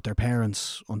staying with their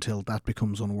parents until that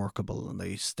becomes unworkable, and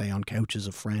they stay on couches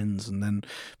of friends, and then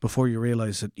before you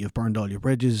realise it, you've burned all your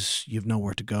bridges, you've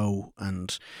nowhere to go,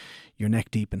 and you're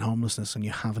neck deep in homelessness, and you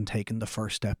haven't taken the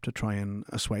first step to try and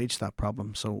assuage that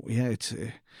problem. So yeah,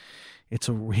 it's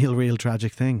a real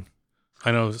tragic thing. I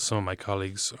know some of my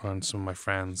colleagues and some of my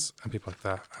friends and people like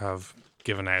that have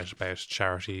given out about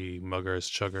charity muggers,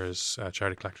 chuggers,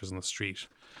 charity collectors on the street.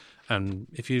 And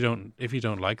if you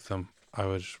don't like them, I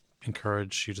would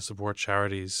encourage you to support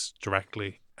charities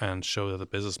directly and show that the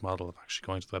business model of actually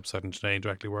going to the website and donating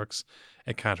directly works.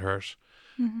 It can't hurt.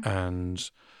 Mm-hmm. And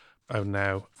I would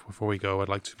now, before we go, I'd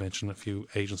like to mention a few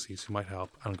agencies who might help.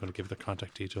 I'm going to give their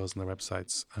contact details and their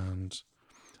websites. And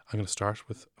I'm going to start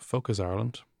with Focus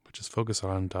Ireland, which is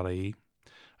focusireland.ie,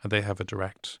 and they have a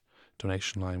direct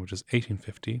donation line, which is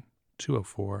 1850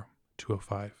 204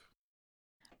 205.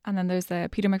 And then there's the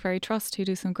Peter McVerry Trust, who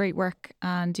do some great work,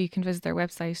 and you can visit their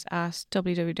website at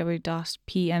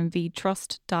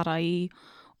www.pmvtrust.ie,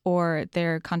 or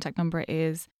their contact number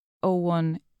is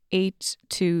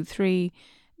 01823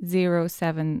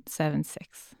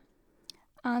 0776.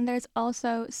 And there's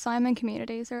also Simon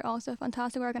Communities. They're also a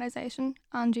fantastic organisation,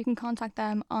 and you can contact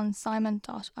them on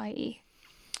simon.ie.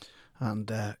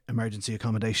 And emergency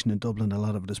accommodation in Dublin, a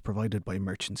lot of it is provided by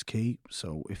Merchants Quay.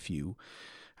 So if you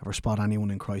ever spot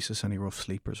anyone in crisis, any rough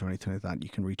sleepers or anything like that, you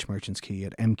can reach Merchants Quay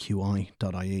at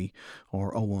mqi.ie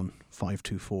or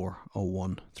 01524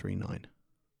 0139.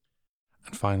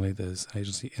 And finally, there's an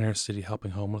agency, Inner City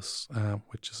Helping Homeless,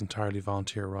 which is entirely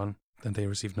volunteer run. And they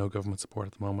receive no government support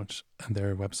at the moment. And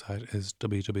their website is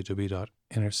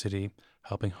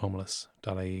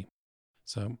www.innercityhelpinghomeless.ie.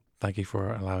 So thank you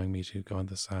for allowing me to go on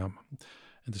this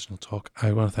additional talk.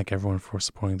 I want to thank everyone for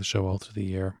supporting the show all through the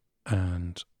year.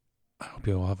 And I hope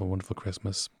you all have a wonderful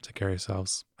Christmas. Take care of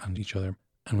yourselves and each other.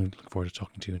 And we look forward to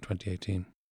talking to you in 2018.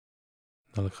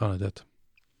 Nollaig chana dit.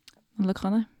 Nollaig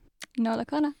chana. Nollaig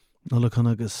chana. Nollaig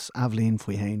chana agus Aveline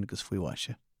fwy hain agus fwy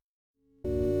washe.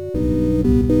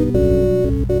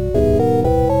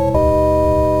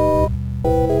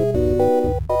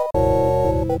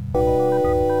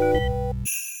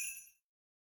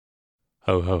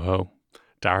 Ho, ho, ho.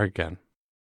 Dar again.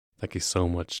 Thank you so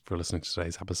much for listening to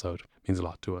today's episode. It means a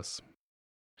lot to us.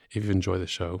 If you enjoy the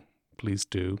show, please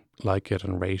do like it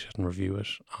and rate it and review it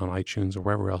on iTunes or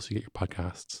wherever else you get your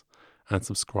podcasts, and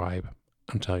subscribe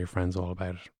and tell your friends all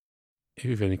about it. If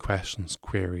you have any questions,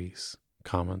 queries,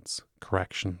 comments,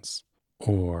 corrections,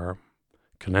 or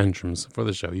conundrums for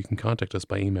the show, you can contact us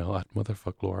by email at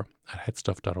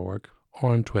motherfucklore@headstuff.org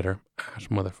or on Twitter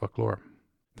 @motherfucklore.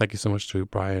 Thank you so much to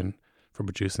Brian for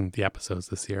producing the episodes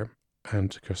this year, and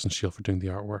to Kirsten Shield for doing the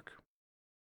artwork.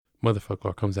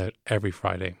 Motherfucklore comes out every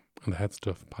Friday on the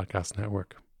Headstuff Podcast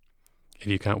Network. If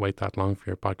you can't wait that long for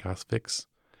your podcast fix,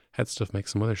 Headstuff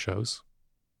makes some other shows.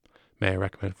 May I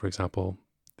recommend, for example,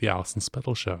 the Alison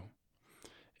Spittle Show,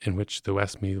 in which the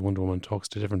Westmeath Wonder Woman talks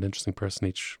to a different interesting person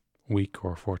each week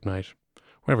or fortnight,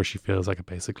 whenever she feels like it,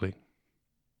 basically.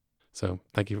 So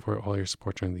thank you for all your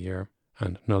support during the year,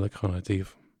 and Nollaig chana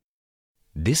díobh.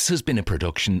 This has been a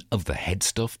production of the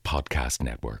Headstuff Podcast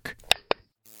Network.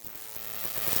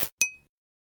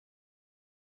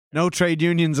 No trade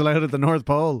unions allowed at the North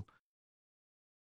Pole.